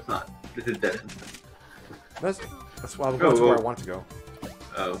 No, it's not. This is dead. That's why I'm going to where I want to go.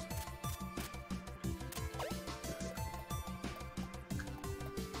 Oh.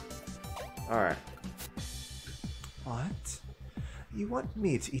 Alright. What? You want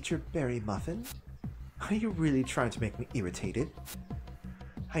me to eat your berry muffin? Are you really trying to make me irritated?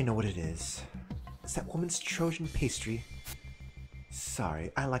 I know what it is. It's that woman's Trojan pastry.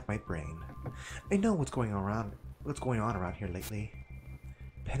 Sorry, I like my brain. I know what's going on around here lately.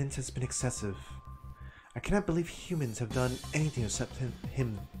 Penance has been excessive. I cannot believe humans have done anything to upset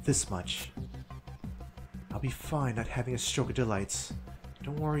him this much. I'll be fine not having a stroke of delights.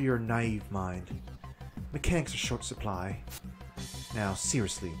 Don't worry your naive mind. Mechanics are short supply. Now,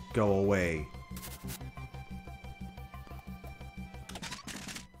 seriously, go away.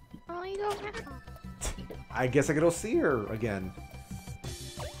 Oh, you don't have... I guess I could go see her again.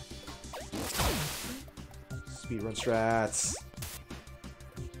 Speedrun strats.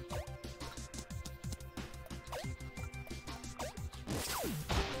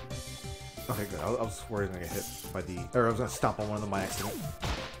 Okay, good. I was worried I was gonna get hit by the... Or I was gonna stomp on one of them by accident.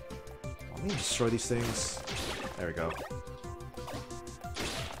 Let me destroy these things. There we go.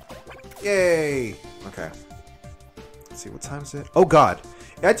 Yay! Okay. Let's see, what time is it? Oh god!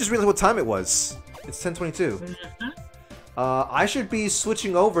 I just realized what time it was. It's 10:22. I should be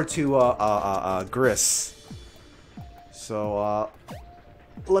switching over to Gris. So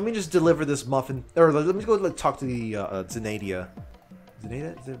let me just deliver this muffin, or let me go talk to the Zenadia.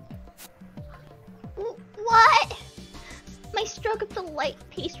 Zenadia? Is it? What? My stroke of delight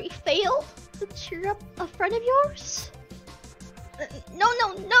pastry failed to cheer up a friend of yours?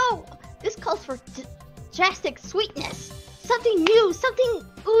 No! This calls for drastic sweetness. Something new, something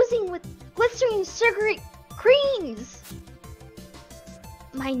oozing with glistering sugary creams.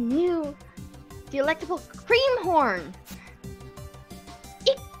 My new delectable cream horn.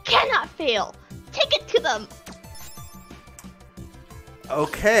 It cannot fail. Take it to them.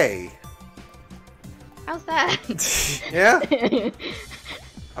 Okay. How's that? Yeah?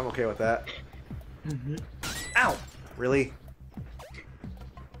 I'm okay with that. Ow! Really?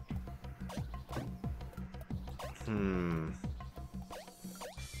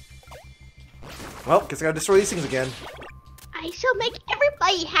 Well, guess I gotta destroy these things again. I shall make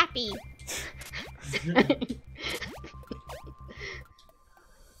everybody happy.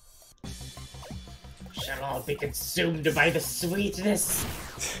 Shall all be consumed by the sweetness.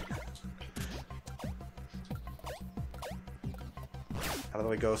 Out of the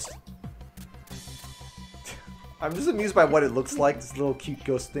way, ghost. I'm just amused by what it looks like, this little cute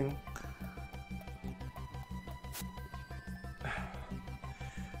ghost thing.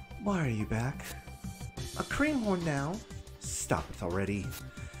 Why are you back? A cream horn now? Stop it already.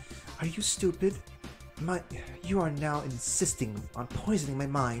 Are you stupid? You are now insisting on poisoning my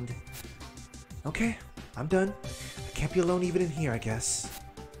mind. Okay, I'm done. I can't be alone even in here, I guess.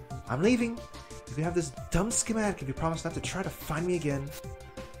 I'm leaving. If you have this dumb schematic, if you promise not to try to find me again.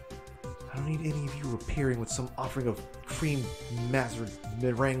 I don't need any of you appearing with some offering of cream master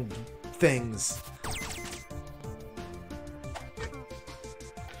meringue things.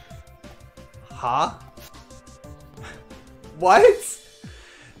 Huh? What?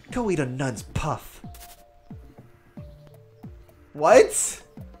 Go eat a nun's puff. What?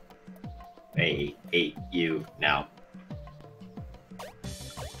 I hate you now. Come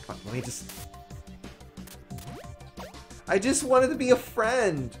on, let me just... I just wanted to be a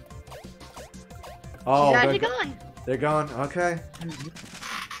friend. Oh, She's actually gone. They're gone. Okay.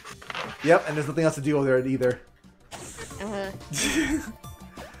 Yep, and there's nothing else to do over there either.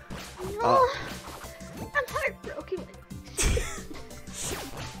 No, I'm heartbroken.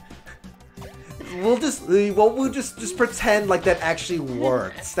 We'll just pretend like that actually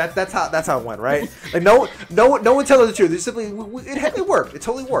works. That's how it went, right? Like no one tell us the truth. It's simply it worked. It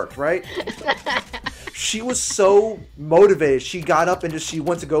totally worked, right? She was so motivated. She got up and she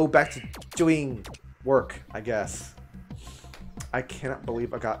went to go back to doing work, I guess. I cannot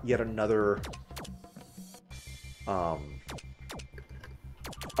believe I got yet another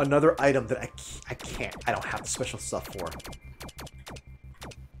Another item that I can't. I don't have the special stuff for.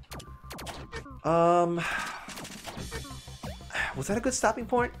 Was that a good stopping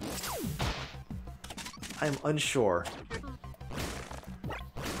point? I am unsure.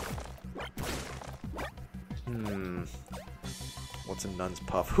 What's a nun's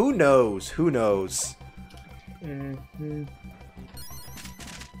puff? Who knows? Who knows?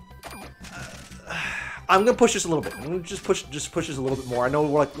 I'm gonna push this a little bit. I'm gonna just push this a little bit more. I know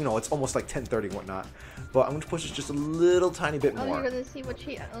we're like, you know, it's almost like 10:30 and whatnot, but I'm gonna push this just a little tiny bit more. Oh, you're gonna see what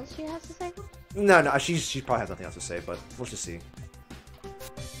else she has to say? No, she probably has nothing else to say, but let's just see.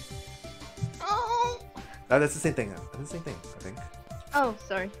 Oh. That's the same thing. That's the same thing, I think. Oh,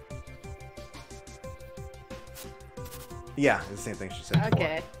 sorry. Yeah, it's the same thing she said before.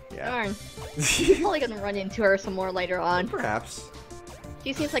 Okay. Yeah. Darn. I'm probably gonna run into her some more later on. Perhaps.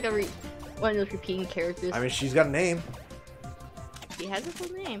 She seems like one of those repeating characters. I mean, she's got a name. She has a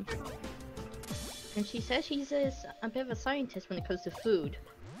full name. And she says she's a bit of a scientist when it comes to food.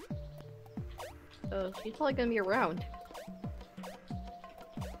 So she's probably gonna be around.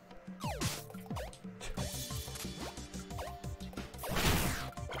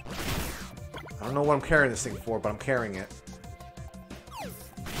 I don't know what I'm carrying this thing for, but I'm carrying it.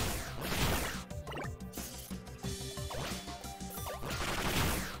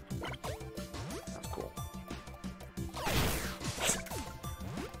 That's cool.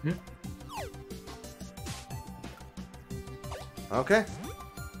 Okay.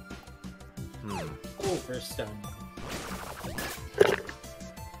 Overstone.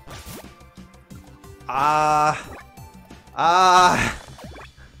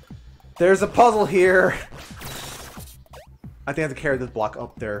 There's a puzzle here. I think I have to carry this block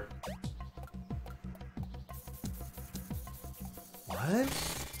up there. What?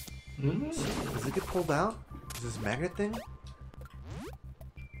 Does it get pulled out? Is this magnet thing?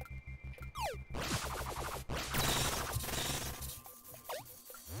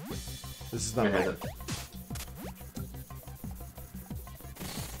 This is not a magnet.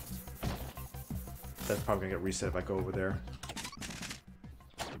 That's probably gonna get reset if I go over there.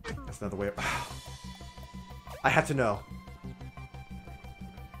 That's not the way. I have to know.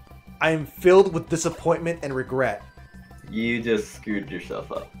 I am filled with disappointment and regret. You just screwed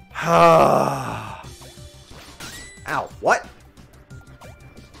yourself up. Ow, what?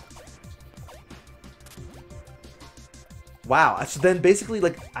 Wow, so then basically,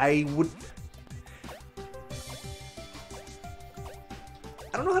 like, I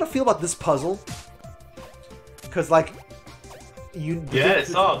don't know how to feel about this puzzle. Because, like, you had it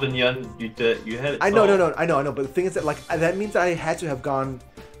solved and you had it I know, but the thing is that, like, that means I had to have gone,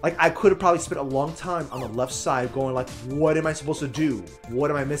 like, I could have probably spent a long time on the left side going, like, what am I supposed to do?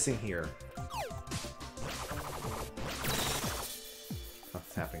 What am I missing here?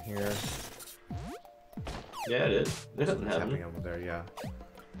 What's happening here? Yeah, it is. There's nothing happening over there, yeah.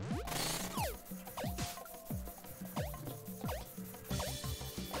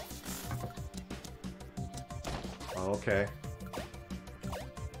 Oh, okay.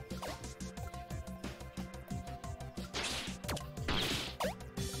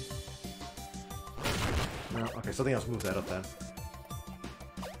 No, okay, something else moves that up then.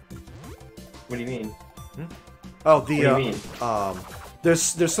 What do you mean? Oh, what do you mean?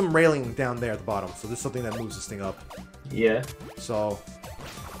 There's some railing down there at the bottom, so there's something that moves this thing up. Yeah. So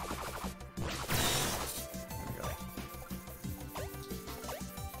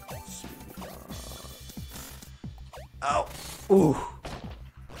ow! Ooh!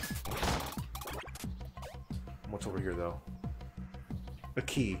 What's over here, though? A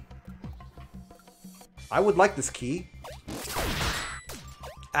key. I would like this key.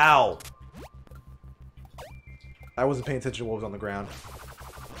 Ow! I wasn't paying attention to what was on the ground.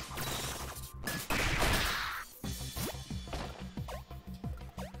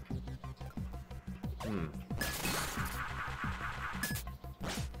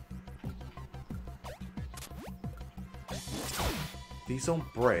 These don't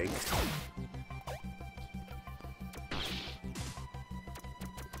break.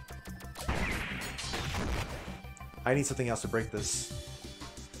 I need something else to break this.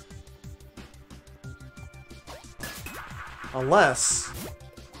 Unless...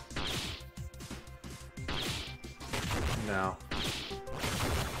 No.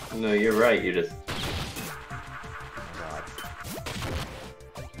 No, you're right, you just... Oh, God.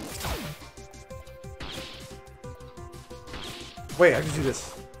 Wait, I can do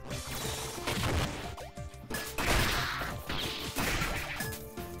this.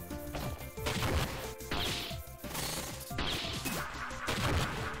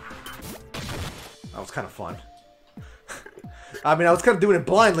 That was kind of fun. I mean, I was kind of doing it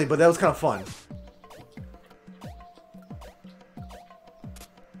blindly, but that was kind of fun.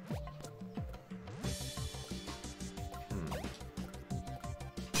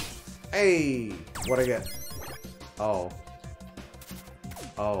 Hey! What'd I get? Oh.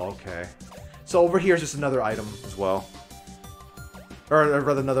 Oh, okay. So over here is just another item as well. Or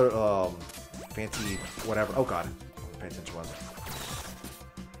rather another, fancy whatever. Oh god. Pay attention, was it?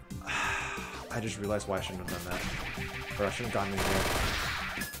 I just realized why I shouldn't have done that. Or I shouldn't have gone in there.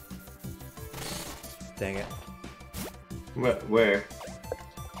 Dang it. Where?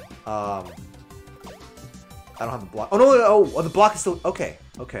 I don't have the block. Oh, no, oh, the block is still... Okay,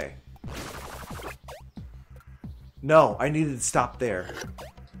 okay. No, I needed to stop there.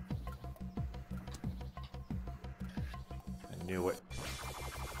 I knew it.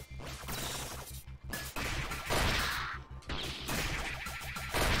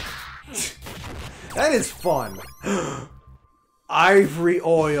 That is fun. Ivory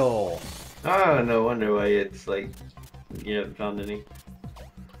oil. Oh, no wonder why it's like you haven't found any.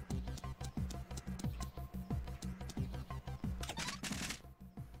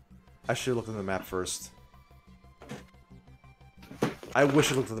 I should have looked at the map first. I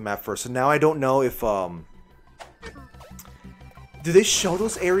wish I looked at the map first. So now I don't know if do they show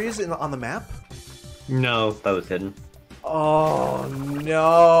those areas on the map? No, that was hidden. Oh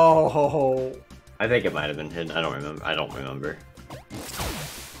no! I think it might have been hidden. I don't remember.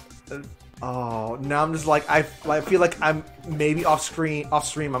 Oh, now I'm just like I feel like I'm maybe off stream.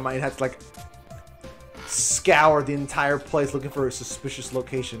 I might have to like scour the entire place looking for suspicious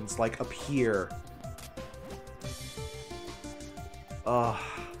locations, like up here.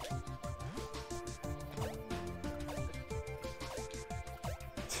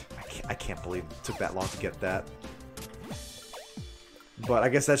 I can't believe it took that long to get that. But I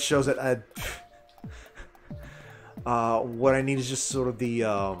guess that shows that what I need is just sort of the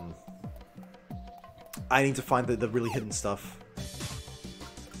I need to find the really hidden stuff.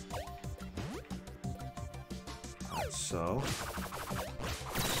 Alright, so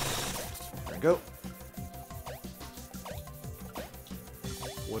there we go.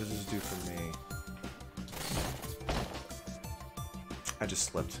 What does this do for me? I just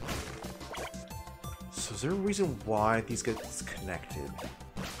slipped. So is there a reason why these get disconnected?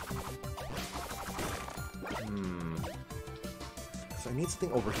 So I need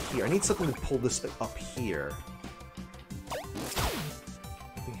something over here. I need something to pull this up here.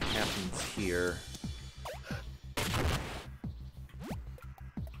 Nothing happens here.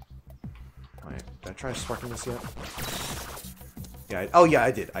 Alright, did I try sparking this yet? Yeah, oh yeah,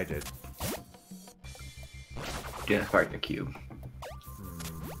 I did. Yeah, spark the cube.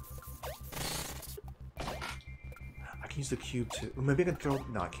 I can use the cube to... Maybe I can throw...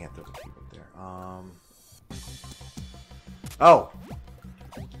 No, I can't throw the cube up there. Oh!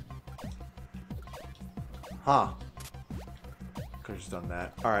 Huh. Could've just done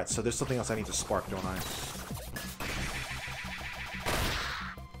that. Alright, so there's something else I need to spark, don't I?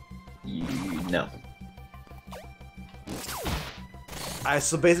 No.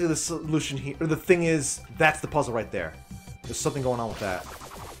 So basically the solution here... Or the thing is, that's the puzzle right there. There's something going on with that.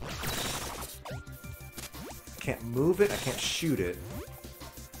 I can't move it, I can't shoot it.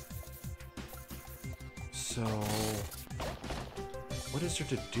 So... What is there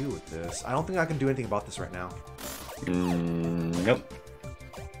to do with this? I don't think I can do anything about this right now. Nope.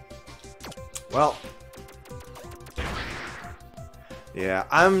 Well... Yeah,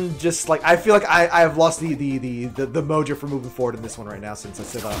 I'm just like... I feel like I have lost the mojo for moving forward in this one right now since I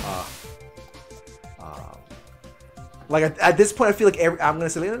said like at this point I feel like I'm gonna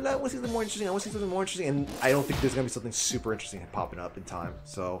say like, I want to see something more interesting, I want to see something more interesting, and I don't think there's gonna be something super interesting popping up in time,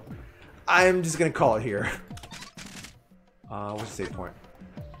 so I'm just gonna call it here. What's the save point?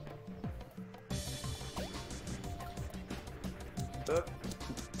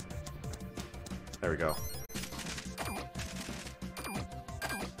 There we go.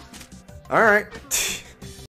 Alright.